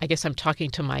 I guess I'm talking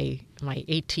to my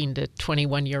 18 to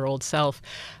 21-year-old self.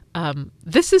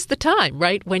 This is the time,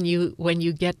 right, when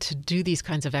you get to do these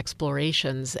kinds of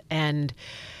explorations, and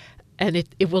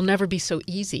it will never be so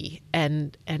easy,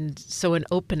 and so an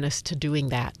openness to doing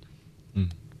that.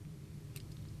 Mm.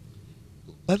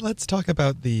 Let's talk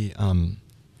about the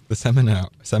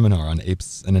seminar on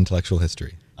apes and intellectual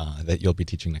history that you'll be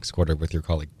teaching next quarter with your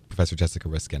colleague, Professor Jessica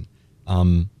Riskin.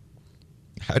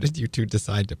 How did you two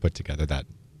decide to put together that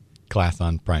class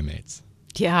on primates?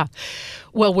 Yeah.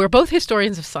 Well, we're both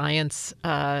historians of science.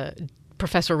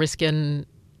 Professor Riskin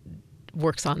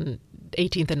works on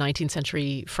 18th and 19th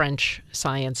century French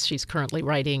science. She's currently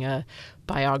writing a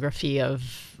biography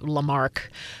of Lamarck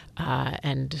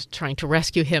and trying to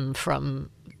rescue him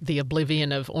from the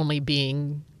oblivion of only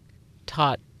being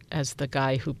taught as the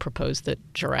guy who proposed that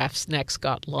giraffes' necks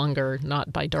got longer,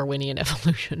 not by Darwinian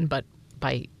evolution, but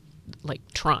by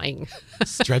trying.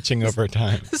 Stretching over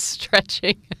time.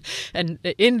 Stretching. And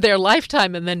in their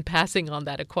lifetime, and then passing on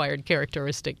that acquired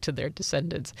characteristic to their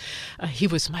descendants. He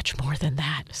was much more than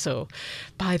that. So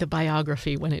buy the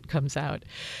biography when it comes out.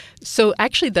 So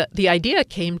actually the idea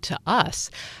came to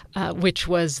us, which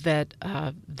was that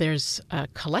there's a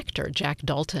collector, Jack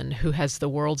Dalton, who has the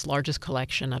world's largest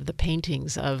collection of the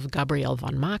paintings of Gabriel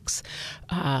von Max,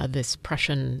 this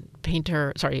Prussian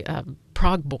painter,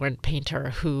 Prague-born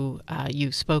painter who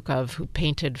you spoke of, who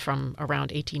painted from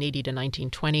around 1880 to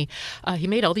 1920. He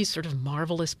made all these sort of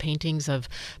marvelous paintings of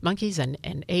monkeys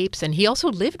and apes, and he also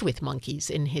lived with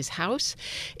monkeys in his house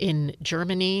in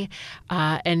Germany,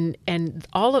 and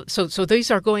all of so these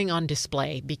are going on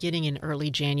display beginning in early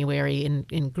January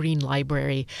in Green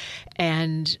Library,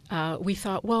 and we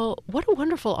thought, well, what a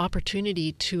wonderful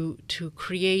opportunity to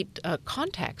create a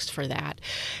context for that,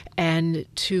 and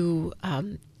to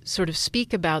sort of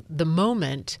speak about the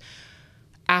moment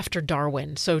after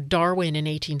Darwin. So Darwin in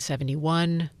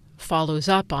 1871 follows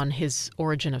up on his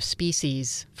Origin of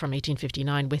Species from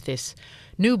 1859 with this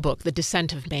new book, The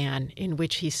Descent of Man, in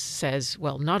which he says,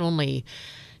 well, not only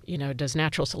does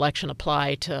natural selection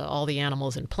apply to all the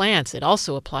animals and plants, it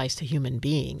also applies to human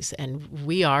beings, and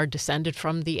we are descended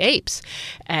from the apes.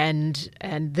 And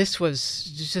this was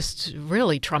just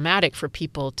really traumatic for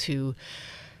people to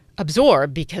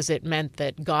absorb, because it meant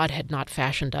that God had not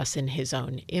fashioned us in his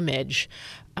own image,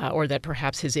 or that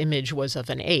perhaps his image was of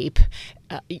an ape.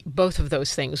 Both of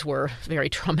those things were very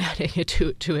traumatic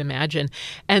to imagine.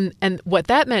 And what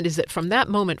that meant is that from that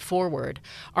moment forward,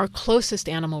 our closest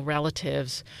animal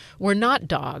relatives were not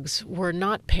dogs, were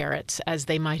not parrots, as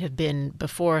they might have been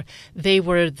before. They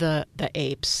were the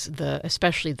apes,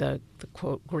 especially the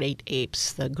quote great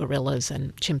apes, the gorillas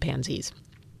and chimpanzees.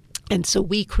 And so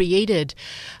we created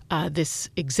this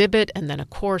exhibit and then a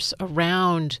course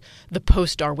around the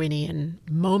post-Darwinian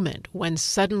moment, when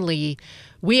suddenly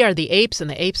we are the apes and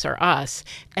the apes are us,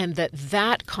 and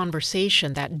that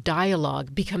conversation, that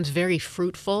dialogue becomes very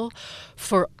fruitful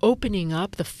for opening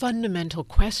up the fundamental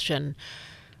question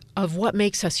of what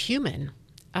makes us human.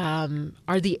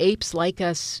 Are the apes like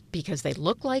us because they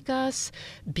look like us,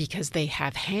 because they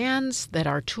have hands that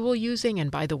are tool using?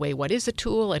 And by the way, what is a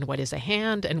tool and what is a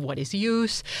hand and what is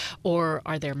use? Or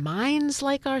are their minds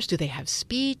like ours? Do they have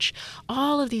speech?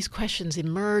 All of these questions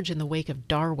emerge in the wake of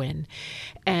Darwin.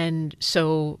 And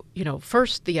so,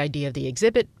 first the idea of the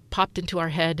exhibit popped into our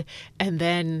head, and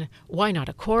then why not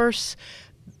a course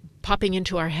popping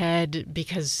into our head,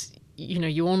 because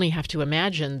you only have to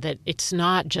imagine that it's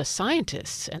not just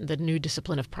scientists and the new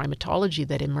discipline of primatology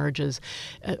that emerges.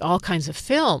 All kinds of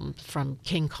film, from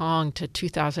King Kong to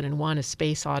 2001: A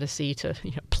Space Odyssey to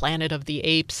Planet of the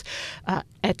Apes,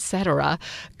 etc.,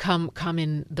 come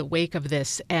in the wake of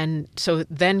this. And so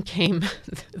then came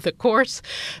the course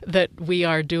that we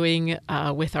are doing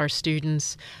with our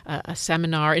students, a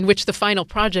seminar in which the final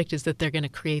project is that they're going to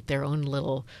create their own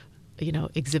little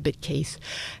exhibit case.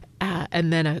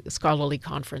 And then a scholarly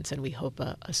conference, and we hope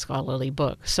a scholarly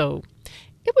book. So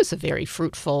it was a very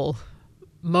fruitful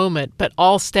moment, but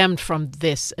all stemmed from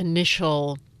this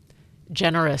initial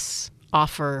generous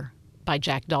offer by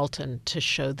Jack Dalton to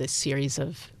show this series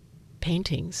of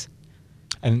paintings.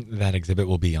 And that exhibit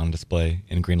will be on display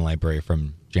in Green Library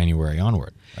from January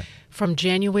onward, right? From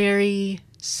January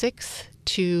 6th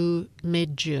to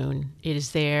mid-June. It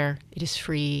is there. It is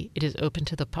free. It is open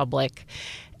to the public.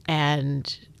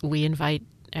 And we invite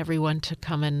everyone to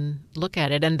come and look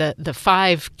at it. And the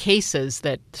 5 cases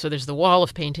so there's the wall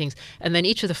of paintings, and then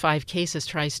each of the 5 cases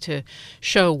tries to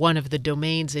show one of the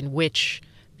domains in which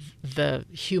the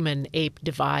human-ape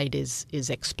divide is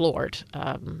explored,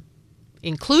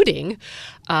 including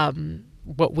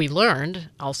what we learned,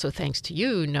 also thanks to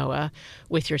you, Noah,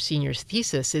 with your senior's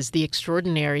thesis, is the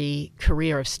extraordinary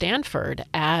career of Stanford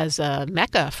as a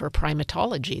mecca for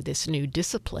primatology, this new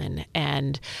discipline,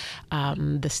 and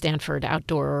the Stanford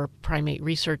Outdoor Primate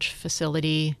Research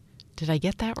Facility. Did I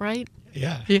get that right?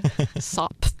 Yeah.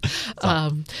 SOP,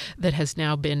 that has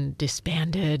now been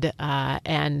disbanded,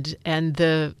 and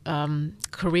the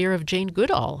career of Jane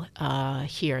Goodall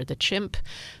here, the chimp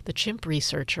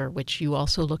researcher, which you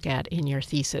also look at in your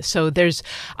thesis. So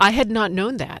I had not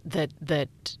known that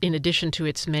in addition to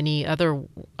its many other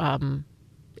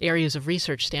areas of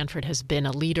research, Stanford has been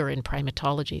a leader in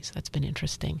primatology. So that's been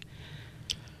interesting.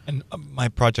 And my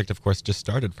project, of course, just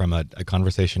started from a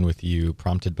conversation with you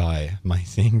prompted by my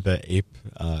seeing the ape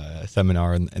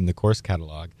seminar in the course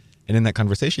catalog. And in that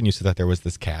conversation, you said that there was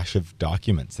this cache of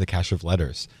documents, the cache of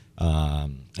letters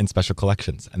in special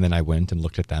collections. And then I went and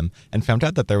looked at them and found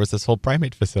out that there was this whole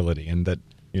primate facility and that,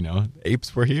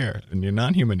 apes were here and your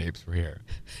non-human apes were here.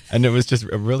 And it was just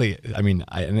really,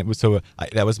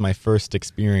 that was my first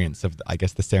experience of, I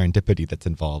guess, the serendipity that's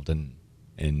involved in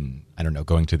I don't know,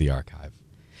 going to the archive.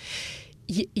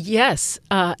 Yes,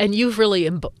 and you've really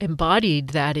embodied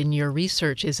that in your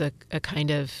research is a kind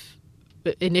of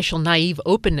initial naive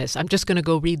openness. I'm just going to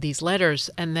go read these letters,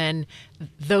 and then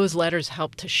those letters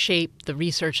help to shape the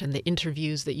research and the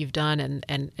interviews that you've done,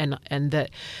 and that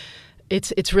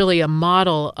it's really a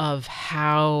model of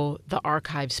how the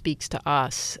archive speaks to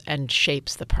us and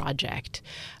shapes the project,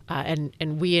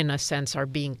 and we, in a sense, are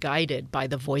being guided by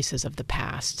the voices of the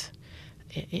past,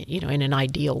 in an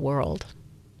ideal world.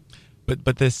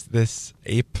 But this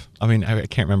ape, I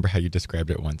can't remember how you described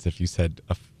it once. If you said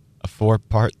a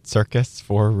 4-part circus,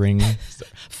 4-ring...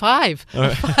 5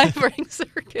 5-ring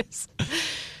circus.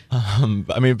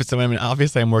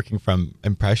 Obviously I'm working from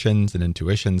impressions and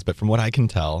intuitions, but from what I can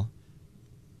tell,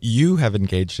 you have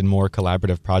engaged in more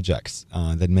collaborative projects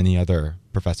than many other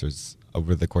professors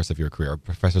over the course of your career,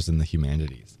 professors in the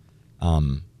humanities.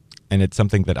 And it's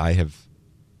something that I have,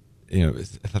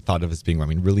 thought of as being,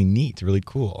 really neat, really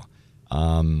cool.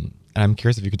 And I'm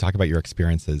curious if you could talk about your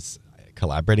experiences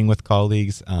collaborating with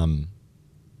colleagues. Am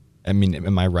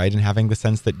I right in having the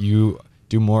sense that you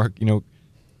do more,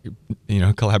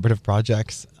 collaborative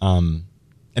projects? And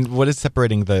what is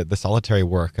separating the solitary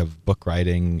work of book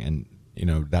writing and,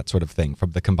 that sort of thing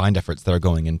from the combined efforts that are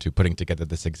going into putting together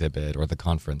this exhibit or the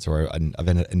conference or an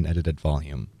edited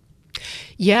volume?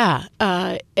 Yeah.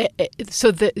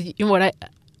 So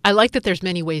I like that there's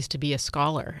many ways to be a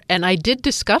scholar. And I did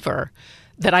discover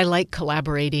that I like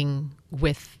collaborating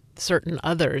with certain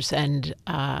others. And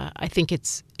I think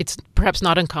it's perhaps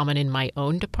not uncommon in my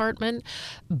own department,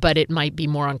 but it might be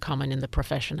more uncommon in the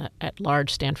profession at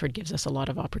large. Stanford gives us a lot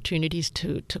of opportunities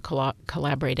to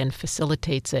collaborate and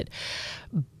facilitates it.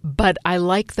 But I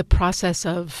like the process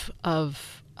of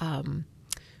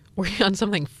working on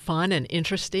something fun and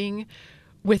interesting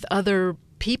with other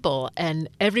people, and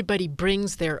everybody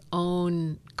brings their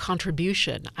own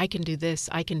contribution. I can do this,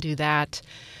 I can do that.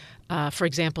 For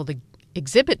example, the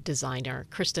exhibit designer,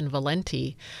 Kristen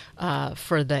Valenti,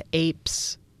 for the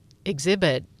apes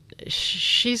exhibit,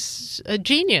 she's a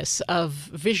genius of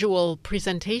visual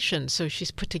presentation. So she's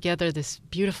put together this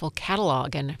beautiful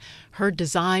catalog, and her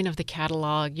design of the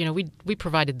catalog, we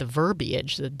provided the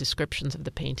verbiage, the descriptions of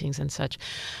the paintings and such,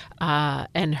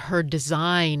 and her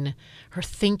design, her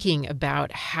thinking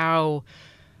about how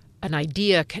an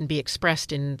idea can be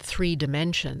expressed in 3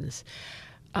 dimensions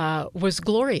was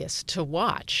glorious to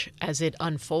watch as it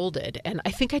unfolded. And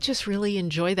I think I just really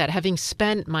enjoy that, having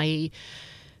spent my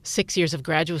 6 years of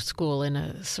graduate school in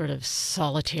a sort of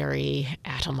solitary,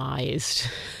 atomized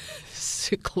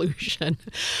seclusion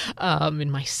in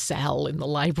my cell in the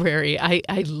library.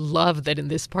 I love that in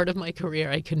this part of my career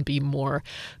I can be more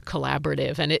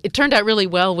collaborative. And it turned out really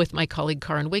well with my colleague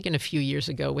Karen Wiggin a few years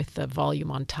ago with the volume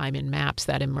on time and maps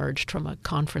that emerged from a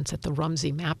conference at the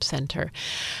Rumsey Map Center.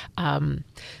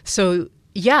 So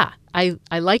yeah, I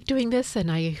like doing this,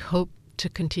 and I hope to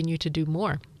continue to do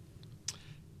more.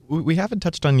 We haven't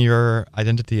touched on your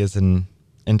identity as an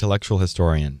intellectual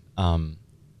historian.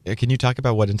 Can you talk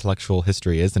about what intellectual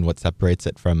history is and what separates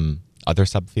it from other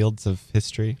subfields of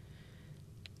history?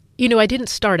 I didn't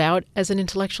start out as an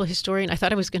intellectual historian. I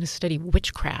thought I was going to study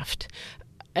witchcraft.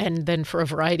 And then for a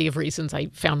variety of reasons, I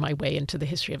found my way into the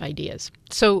history of ideas.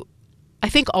 So I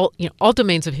think all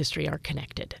domains of history are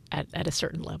connected at a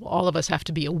certain level. All of us have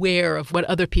to be aware of what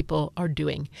other people are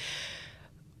doing.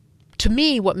 To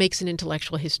me, what makes an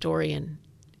intellectual historian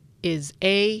is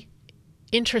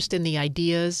interest in the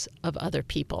ideas of other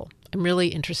people. I'm really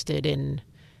interested in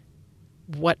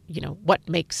what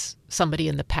makes somebody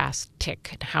in the past tick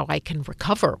and how I can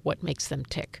recover what makes them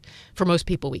tick. For most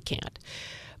people, we can't.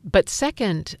 But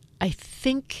second, I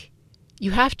think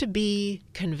you have to be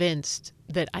convinced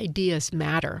that ideas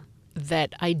matter,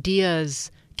 that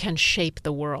ideas can shape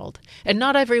the world. And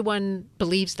not everyone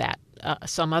believes that.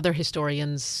 Some other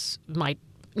historians might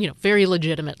very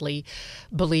legitimately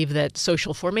believe that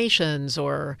social formations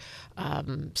or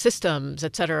systems,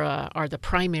 et cetera, are the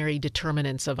primary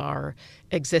determinants of our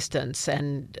existence.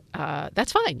 And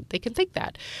that's fine. They can think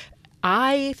that.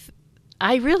 I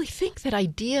really think that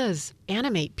ideas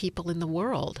animate people in the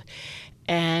world.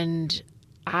 And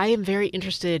I am very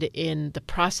interested in the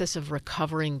process of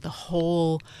recovering the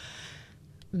whole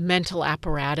mental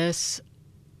apparatus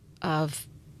of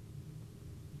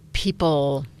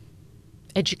people,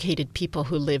 educated people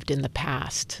who lived in the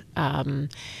past. I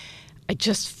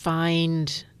just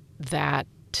find that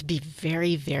to be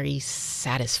very, very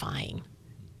satisfying.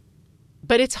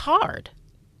 But it's hard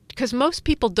because most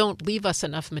people don't leave us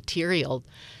enough material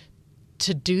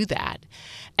to do that.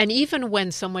 And even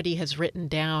when somebody has written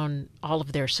down all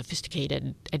of their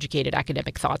sophisticated, educated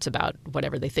academic thoughts about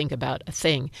whatever they think about a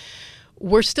thing,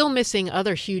 we're still missing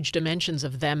other huge dimensions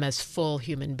of them as full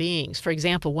human beings. For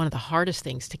example, one of the hardest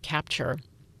things to capture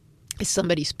is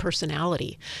somebody's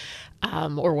personality,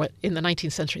 or what in the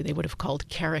 19th century they would have called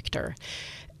character.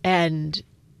 And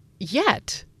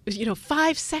yet,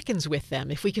 5 seconds with them,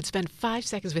 if we could spend 5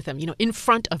 seconds with them, in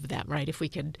front of them, right? If we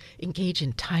could engage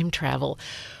in time travel,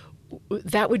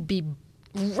 that would be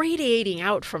radiating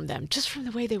out from them, just from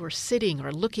the way they were sitting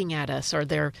or looking at us or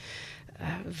their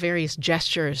various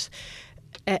gestures.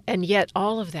 And yet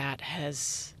all of that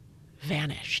has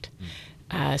vanished,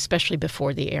 especially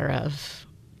before the era of,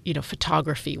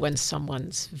 photography, when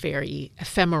someone's very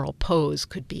ephemeral pose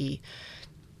could be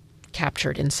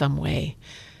captured in some way.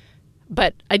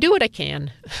 But I do what I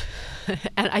can.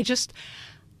 And I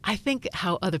think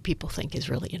how other people think is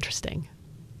really interesting.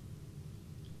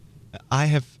 I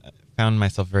have found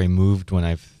myself very moved when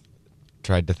I've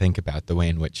tried to think about the way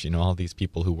in which, all these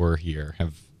people who were here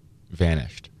have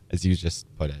vanished, as you just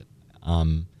put it.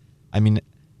 And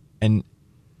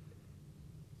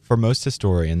for most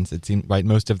historians, it seems, right,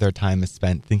 most of their time is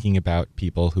spent thinking about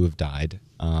people who have died,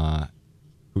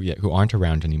 who aren't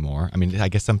around anymore. I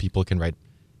guess some people can write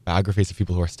biographies of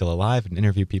people who are still alive and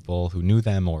interview people who knew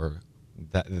them or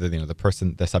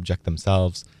the subject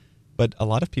themselves. But a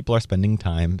lot of people are spending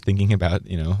time thinking about,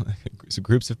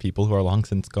 groups of people who are long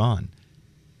since gone.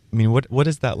 What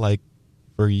is that like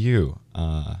for you?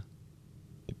 The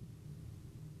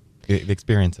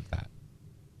experience of that?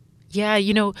 Yeah,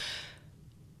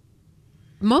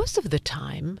 most of the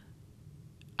time,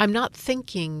 I'm not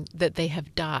thinking that they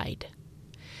have died.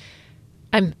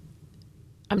 I'm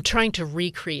trying to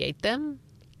recreate them,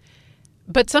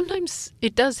 but sometimes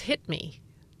it does hit me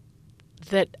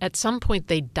that at some point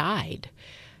they died.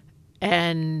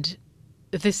 And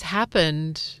this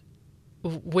happened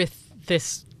with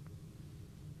this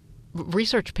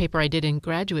research paper I did in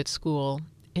graduate school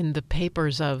in the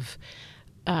papers of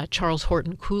Charles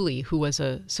Horton Cooley, who was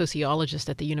a sociologist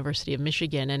at the University of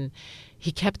Michigan. And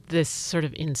he kept this sort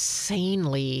of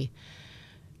insanely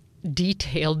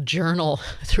detailed journal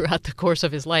throughout the course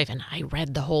of his life. And I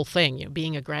read the whole thing.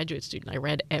 Being a graduate student, I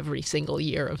read every single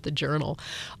year of the journal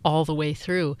all the way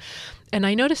through. And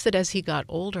I noticed that as he got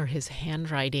older, his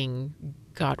handwriting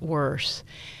got worse.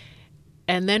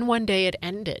 And then one day it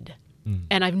ended.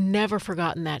 And I've never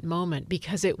forgotten that moment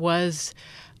because it was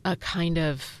a kind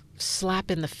of slap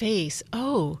in the face.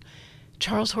 Oh,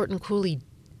 Charles Horton Cooley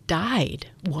died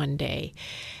one day.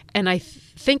 And I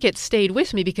think it stayed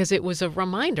with me because it was a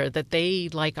reminder that they,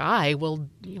 like I, will,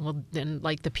 and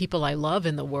like the people I love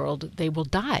in the world, they will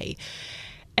die.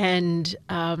 And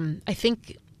I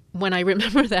think when I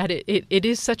remember that, it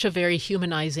is such a very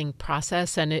humanizing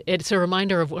process. And it's a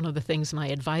reminder of one of the things my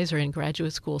advisor in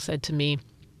graduate school said to me.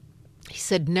 He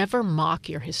said, never mock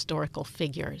your historical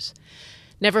figures.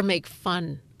 Never make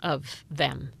fun of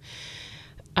them.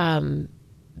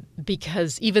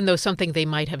 Because even though something they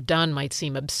might have done might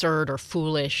seem absurd or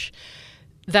foolish,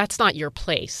 that's not your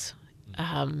place.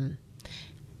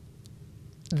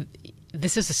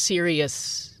 This is a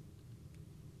serious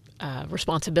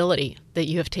responsibility that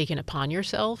you have taken upon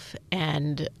yourself.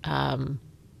 And don't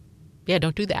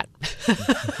do that.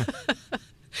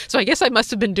 So I guess I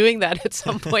must have been doing that at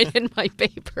some point in my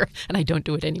paper, and I don't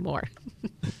do it anymore.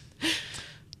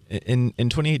 In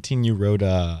 2018, you wrote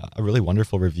a really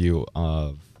wonderful review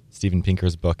of Steven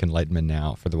Pinker's book Enlightenment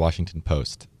Now for the Washington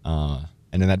Post. And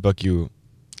in that book, you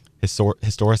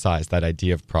historicized that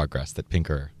idea of progress that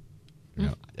Pinker,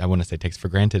 I want to say, takes for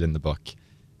granted in the book.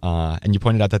 And you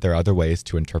pointed out that there are other ways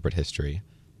to interpret history.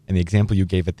 And the example you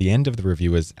gave at the end of the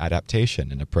review is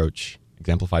adaptation, an approach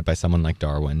exemplified by someone like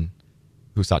Darwin,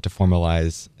 who sought to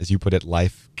formalize, as you put it,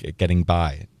 life getting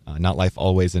by, not life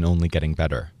always and only getting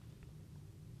better.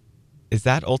 Is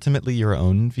that ultimately your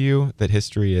own view, that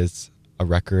history is a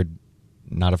record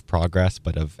not of progress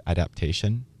but of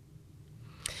adaptation?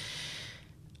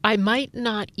 I might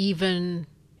not even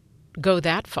go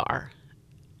that far.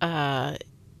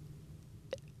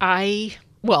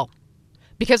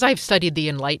 Because I've studied the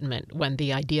Enlightenment, when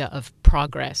the idea of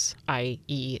progress,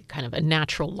 i.e. kind of a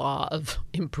natural law of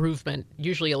improvement,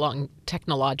 usually along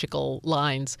technological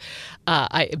lines,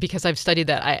 because I've studied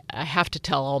that, I have to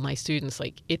tell all my students,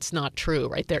 like, it's not true,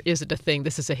 right? There isn't a thing.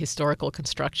 This is a historical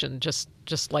construction, just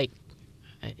like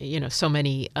so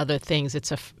many other things.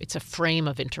 It's a frame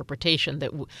of interpretation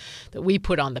that we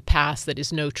put on the past that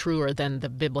is no truer than the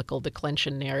biblical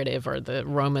declension narrative or the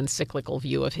Roman cyclical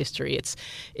view of history.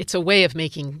 It's a way of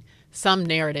making some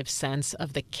narrative sense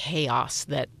of the chaos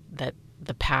that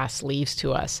the past leaves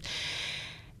to us.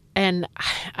 And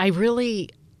I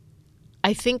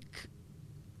think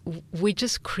we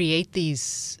just create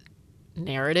these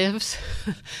narratives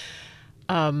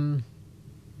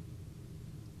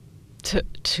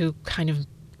to kind of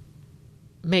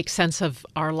make sense of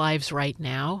our lives right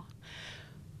now,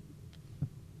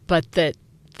 but that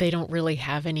they don't really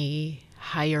have any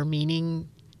higher meaning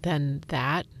than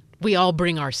that. We all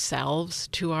bring ourselves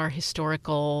to our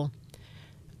historical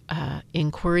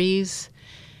inquiries,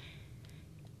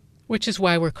 which is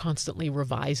why we're constantly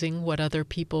revising what other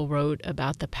people wrote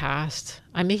about the past.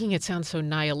 I'm making it sound so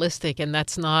nihilistic, and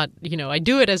that's not, I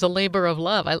do it as a labor of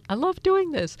love. I love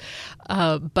doing this.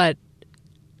 But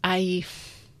I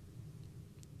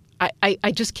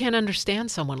just can't understand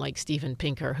someone like Steven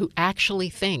Pinker who actually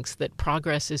thinks that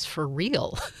progress is for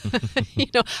real.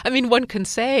 One can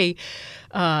say,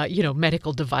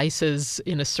 medical devices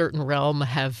in a certain realm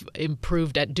have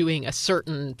improved at doing a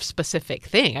certain specific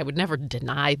thing. I would never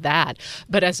deny that.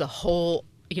 But as a whole,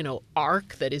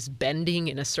 arc that is bending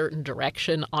in a certain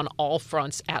direction on all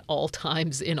fronts at all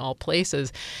times in all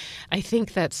places, I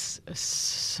think that's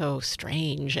so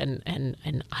strange and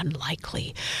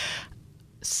unlikely.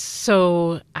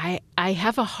 So I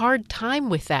have a hard time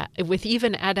with that, with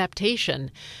even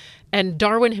adaptation. And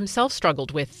Darwin himself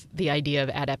struggled with the idea of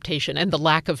adaptation and the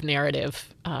lack of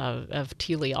narrative of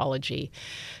teleology.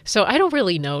 So I don't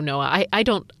really know, Noah. I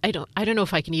don't know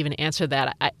if I can even answer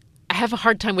that. I have a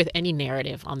hard time with any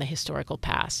narrative on the historical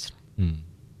past.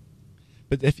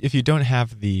 But if you don't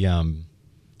have the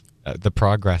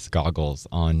progress goggles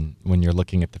on when you're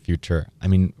looking at the future,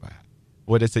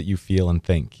 what is it you feel and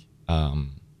think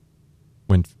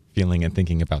when feeling and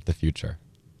thinking about the future?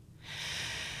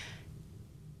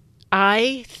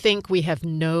 I think we have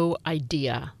no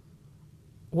idea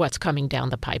what's coming down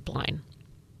the pipeline.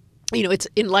 It's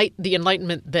the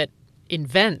Enlightenment that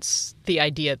invents the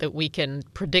idea that we can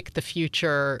predict the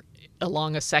future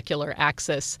along a secular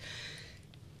axis,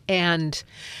 and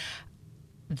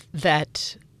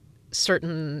that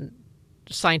certain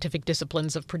scientific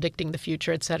disciplines of predicting the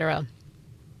future, et cetera,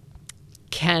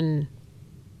 can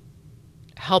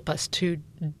help us to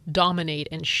dominate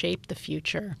and shape the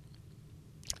future.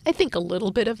 I think a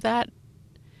little bit of that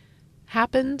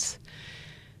happens,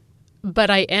 but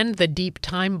I end the Deep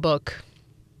Time book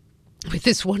with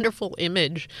this wonderful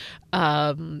image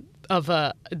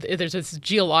there's this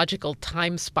geological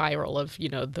time spiral of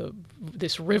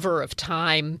this river of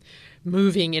time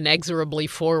moving inexorably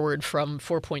forward from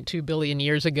 4.2 billion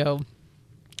years ago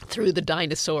through the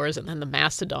dinosaurs and then the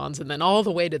mastodons and then all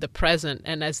the way to the present.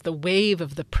 And as the wave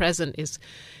of the present is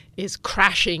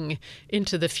crashing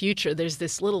into the future, there's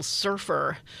this little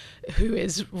surfer who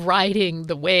is riding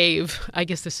the wave. I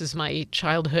guess this is my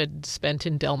childhood spent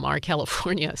in Del Mar,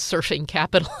 California, surfing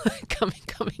capital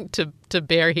coming to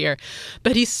bear here.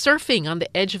 But he's surfing on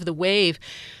the edge of the wave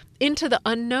into the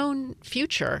unknown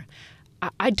future.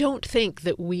 I don't think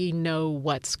that we know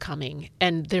what's coming.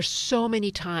 And there's so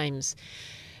many times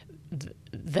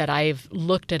that I've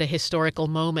looked at a historical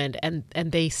moment and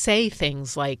they say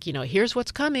things like, here's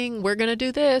what's coming. We're going to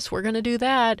do this. We're going to do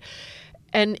that.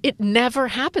 And it never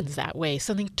happens that way.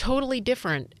 Something totally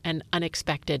different and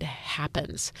unexpected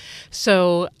happens.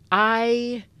 So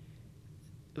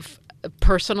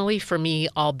personally, for me,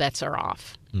 all bets are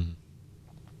off. Mm-hmm.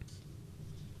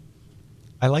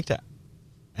 I like to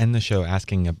end the show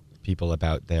asking people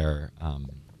about their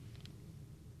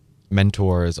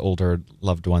mentors, older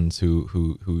loved ones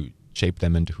who shaped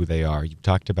them into who they are. You've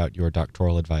talked about your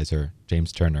doctoral advisor,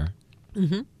 James Turner.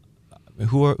 Mm-hmm.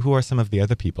 Who are some of the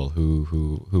other people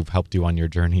who've helped you on your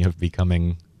journey of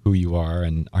becoming who you are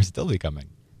and are still becoming?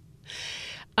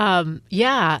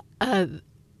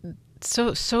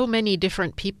 So many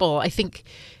different people. I think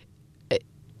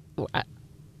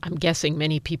I'm guessing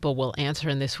many people will answer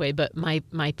in this way, but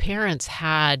my parents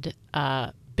had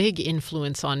a big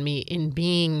influence on me in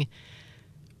being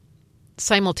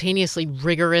simultaneously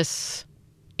rigorous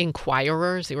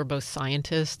inquirers. They were both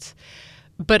scientists,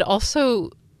 but also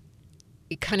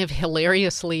kind of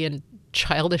hilariously and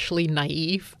childishly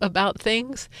naive about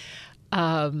things.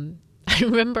 I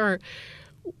remember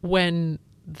when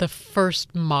the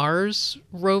first Mars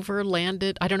rover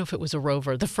landed. I don't know if it was a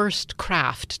rover, the first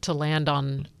craft to land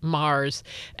on Mars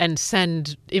and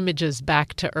send images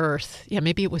back to Earth. Yeah,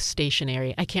 maybe it was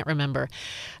stationary. I can't remember.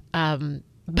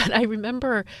 But I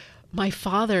remember my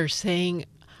father saying,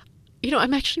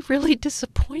 I'm actually really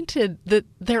disappointed that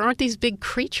there aren't these big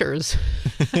creatures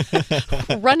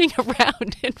running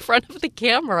around in front of the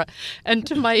camera. And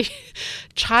to my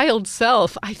child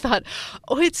self, I thought,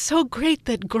 it's so great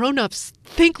that grown-ups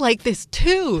think like this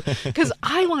too. Because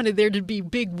I wanted there to be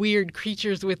big, weird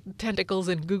creatures with tentacles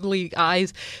and googly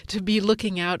eyes to be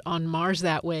looking out on Mars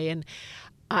that way. And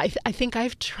I think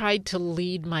I've tried to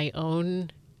lead my own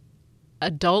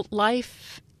adult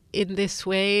life in this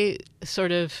way,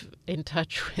 sort of in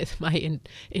touch with my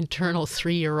internal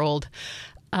 3-year-old,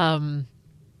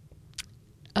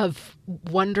 of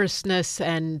wondrousness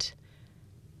and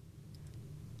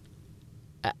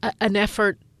an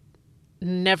effort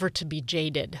never to be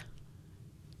jaded,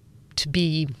 to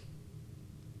be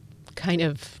kind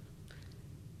of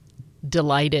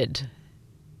delighted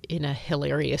in a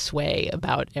hilarious way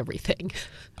about everything,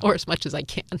 or as much as I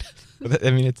can.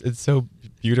 I mean, it's so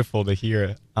beautiful to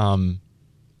hear.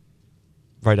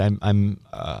 Right, I'm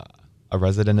a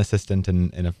resident assistant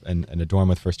in a dorm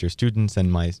with first year students,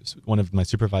 and one of my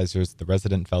supervisors, the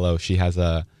resident fellow, she has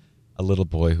a little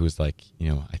boy who's like,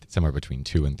 I think somewhere between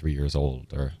 2 and 3 years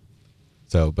old or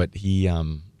so. But he,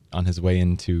 on his way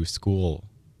into school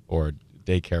or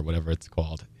daycare, whatever it's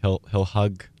called, he'll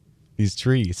hug these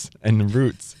trees and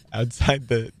roots outside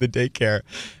the daycare,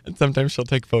 and sometimes she'll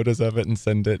take photos of it and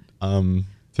send it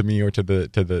to me or to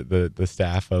the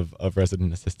staff of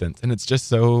resident assistants, and it's just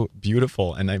so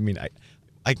beautiful. And I mean,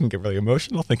 I can get really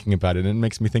emotional thinking about it, and it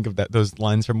makes me think of those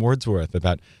lines from Wordsworth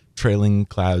about trailing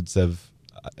clouds of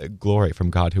glory from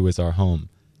God who is our home.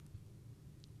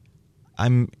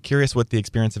 I'm curious what the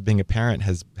experience of being a parent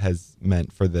has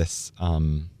meant for this,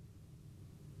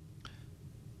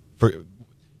 for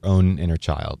own inner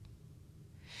child.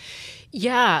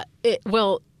 Yeah,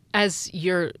 well, as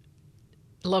your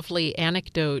lovely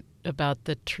anecdote about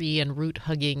the tree and root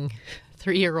hugging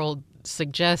 3-year-old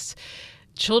suggests,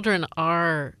 children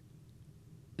are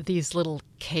these little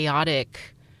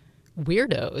chaotic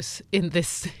weirdos in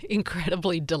this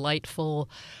incredibly delightful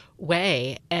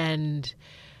way. And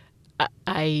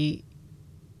I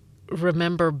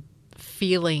remember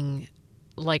feeling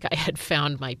like I had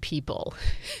found my people,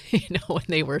 when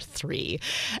they were 3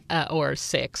 or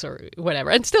 6 or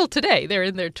whatever. And still today, they're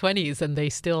in their 20s and they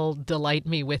still delight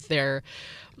me with the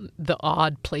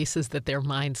odd places that their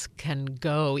minds can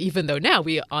go, even though now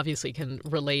we obviously can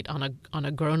relate on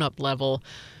a grown-up level,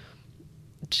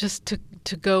 just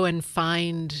to go and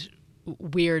find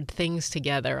weird things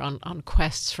together on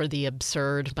quests for the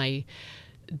absurd. My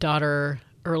daughter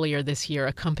earlier this year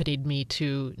accompanied me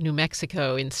to New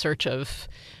Mexico in search of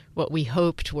what we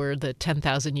hoped were the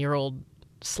 10,000-year-old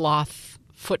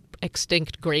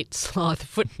extinct great sloth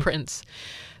footprints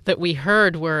that we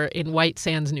heard were in White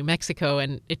Sands, New Mexico.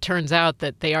 And it turns out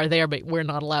that they are there, but we're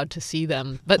not allowed to see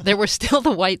them. But there were still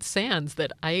the White Sands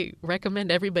that I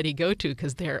recommend everybody go to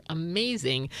because they're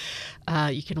amazing.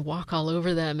 You can walk all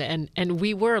over them. And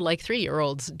we were, like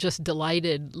 3-year-olds, just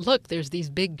delighted. Look, there's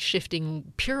these big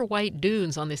shifting pure white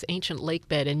dunes on this ancient lake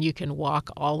bed, and you can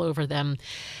walk all over them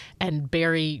and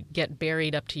get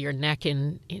buried up to your neck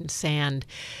in sand.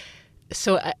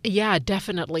 So, yeah,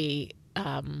 definitely.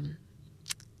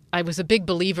 I was a big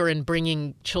believer in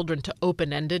bringing children to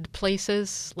open-ended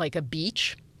places, like a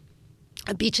beach.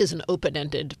 A beach is an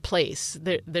open-ended place.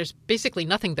 There's basically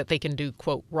nothing that they can do,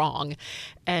 quote, wrong.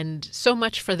 And so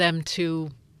much for them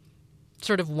to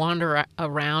sort of wander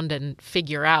around and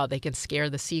figure out. They can scare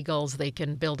the seagulls. They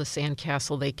can build a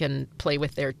sandcastle. They can play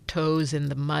with their toes in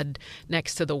the mud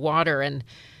next to the water. And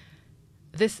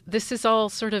this is all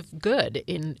sort of good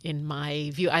in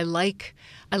my view. I like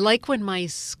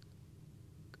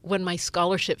when my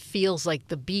scholarship feels like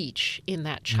the beach in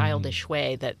that childish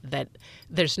way, that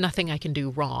there's nothing I can do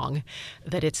wrong,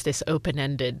 that it's this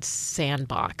open-ended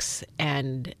sandbox.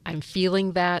 And I'm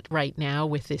feeling that right now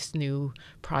with this new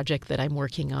project that I'm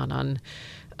working on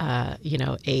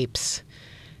apes.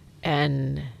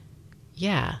 And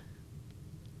yeah.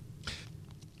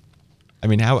 I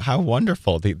mean, how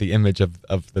wonderful the image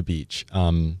of the beach.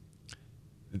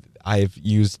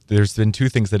 There's been two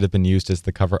things that have been used as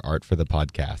the cover art for the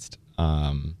podcast.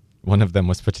 One of them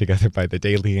was put together by the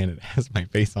Daily, and it has my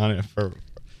face on it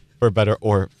for better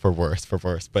or for worse,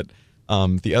 But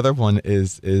the other one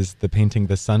is the painting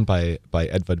 "The Sun" by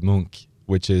Edvard Munch,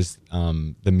 which is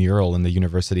the mural in the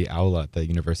University Aula at the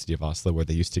University of Oslo, where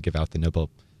they used to give out the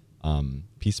Nobel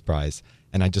Peace Prize.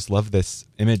 And I just love this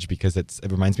image because it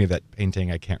reminds me of that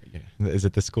painting. Is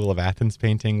it the School of Athens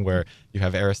painting where you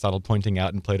have Aristotle pointing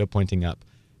out and Plato pointing up?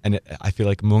 And I feel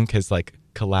like Munch has like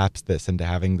collapsed this into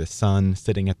having the sun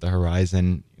sitting at the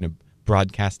horizon,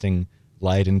 broadcasting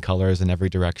light and colors in every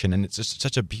direction. And it's just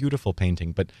such a beautiful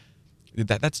painting. But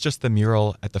that's just the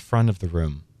mural at the front of the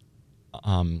room.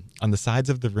 On the sides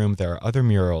of the room, there are other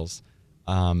murals,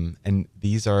 and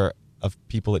these are of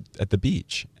people at the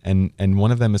beach, and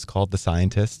one of them is called The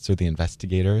Scientists or The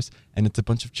Investigators, and it's a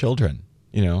bunch of children,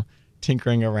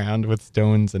 tinkering around with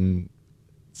stones and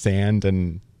sand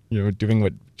and doing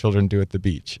what children do at the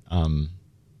beach.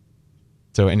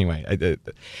 So anyway,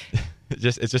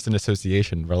 it's just an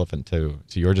association relevant to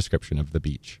your description of the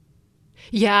beach.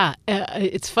 Yeah,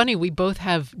 it's funny. We both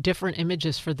have different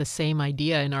images for the same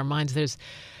idea in our minds. There's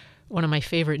one of my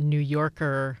favorite New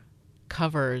Yorker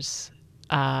covers.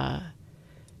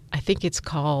 I think it's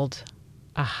called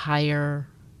A Higher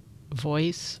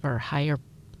Voice or Higher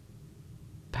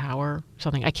Power,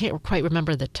 something. I can't quite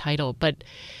remember the title, but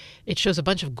it shows a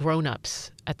bunch of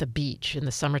grown-ups at the beach in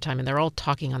the summertime, and they're all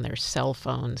talking on their cell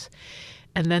phones.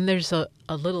 And then there's a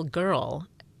little girl,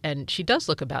 and she does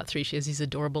look about 3. She has these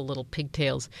adorable little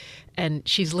pigtails, and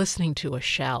she's listening to a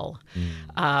shell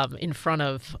in front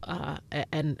of,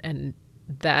 and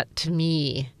that to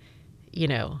me,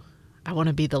 I want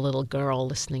to be the little girl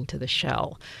listening to the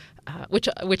shell, which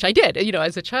I did,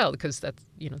 as a child, because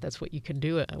that's what you can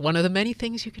do. One of the many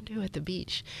things you can do at the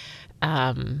beach,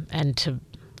 and to,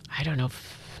 I don't know,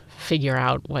 figure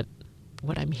out what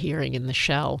I'm hearing in the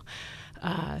shell.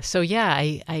 So yeah,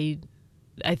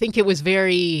 I think it was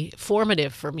very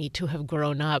formative for me to have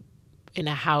grown up in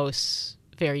a house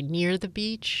very near the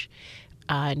beach,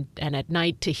 and at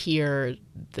night to hear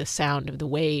the sound of the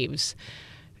waves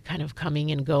kind of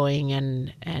coming and going,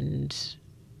 and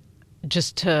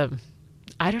just to,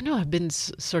 I don't know, I've been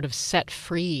sort of set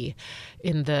free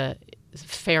in the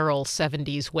feral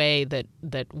 70s way that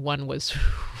one was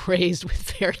raised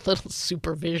with very little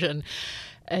supervision,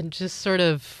 and just sort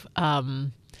of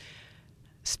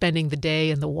spending the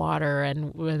day in the water.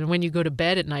 And when you go to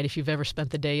bed at night, if you've ever spent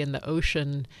the day in the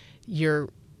ocean, the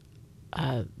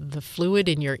fluid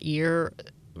in your ear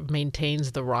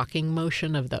maintains the rocking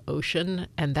motion of the ocean,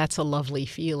 and that's a lovely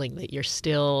feeling that you're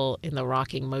still in the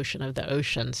rocking motion of the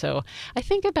ocean. So I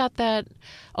think about that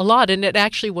a lot, and it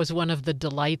actually was one of the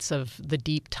delights of the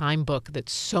Deep Time book, that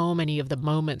so many of the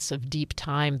moments of deep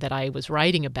time that I was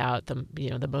writing about,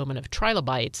 the moment of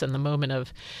trilobites and the moment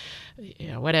of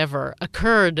whatever,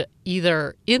 occurred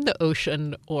either in the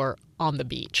ocean or on the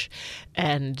beach.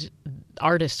 And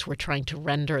artists were trying to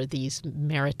render these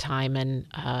maritime and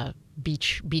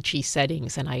beachy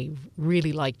settings, and I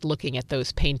really liked looking at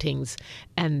those paintings.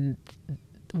 And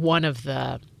one of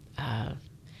the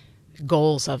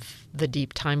goals of the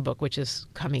Deep Time book, which is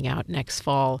coming out next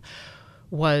fall,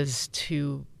 was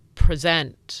to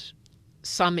present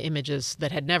some images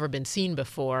that had never been seen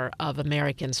before of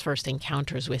Americans' first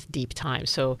encounters with deep time.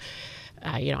 So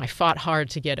I fought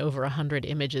hard to get over 100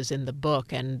 images in the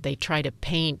book, and they try to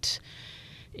paint,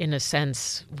 in a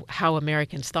sense, how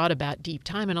Americans thought about deep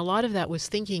time. And a lot of that was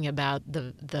thinking about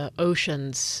the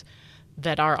oceans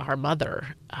that are our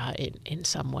mother in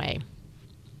some way.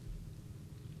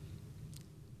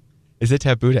 Is it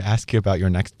taboo to ask you about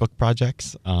your next book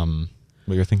projects? What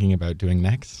you're thinking about doing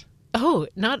next? Oh,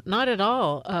 not at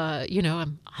all.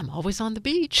 I'm always on the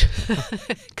beach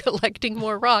collecting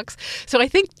more rocks. So I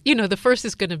think, the first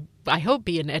is going to, I hope,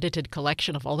 be an edited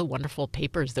collection of all the wonderful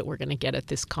papers that we're going to get at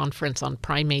this conference on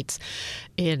primates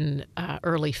in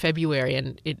early February.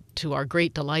 And to our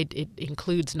great delight, it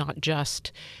includes not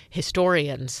just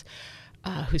historians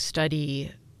who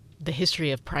study the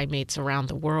history of primates around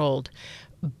the world,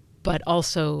 but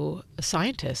also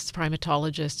scientists,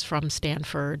 primatologists from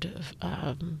Stanford,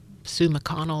 Sue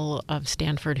McConnell of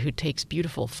Stanford, who takes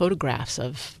beautiful photographs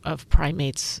of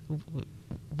primates,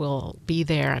 will be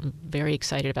there. I'm very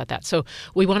excited about that. So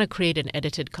we want to create an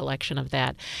edited collection of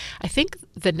that. I think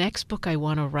the next book I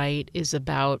want to write is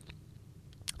about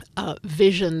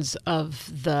visions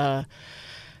of the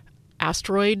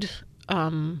asteroid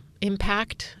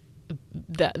impact.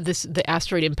 The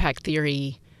asteroid impact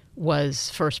theory was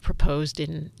first proposed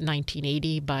in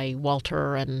 1980 by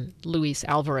Walter and Luis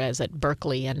Alvarez at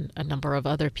Berkeley and a number of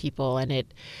other people, and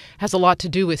it has a lot to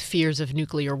do with fears of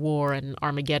nuclear war and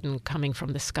Armageddon coming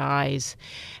from the skies,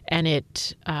 and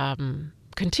it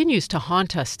continues to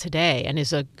haunt us today and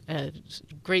is a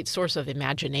great source of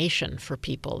imagination for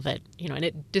people that, and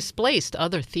it displaced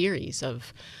other theories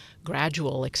of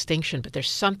gradual extinction, but there's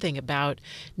something about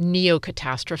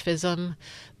neo-catastrophism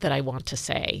that I want to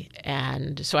say.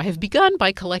 And so I have begun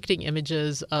by collecting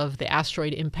images of the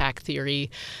asteroid impact theory,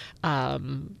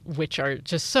 which are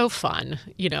just so fun,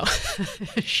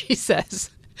 she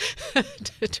says,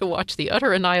 to watch the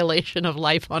utter annihilation of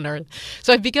life on Earth.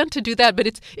 So I've begun to do that,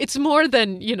 but it's more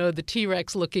than, the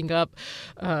T-Rex looking up,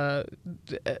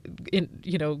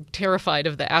 terrified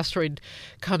of the asteroid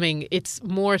coming. It's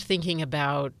more thinking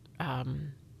about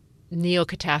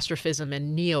neo-catastrophism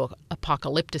and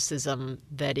neo-apocalypticism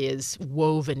that is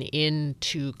woven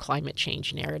into climate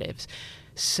change narratives.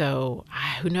 So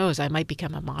who knows? I might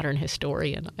become a modern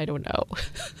historian. I don't know.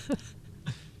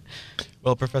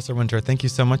 Well, Professor Winter, thank you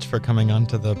so much for coming on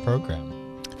to the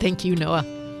program. Thank you, Noah.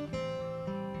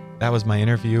 That was my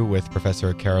interview with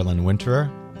Professor Carolyn Winterer.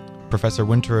 Professor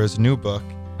Winterer's new book,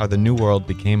 How the New World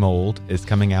Became Old, is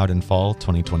coming out in fall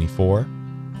 2024.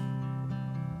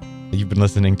 You've been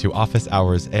listening to Office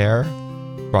Hours Air,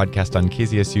 broadcast on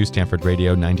KZSU Stanford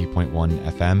Radio 90.1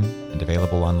 FM and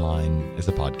available online as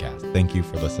a podcast. Thank you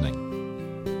for listening.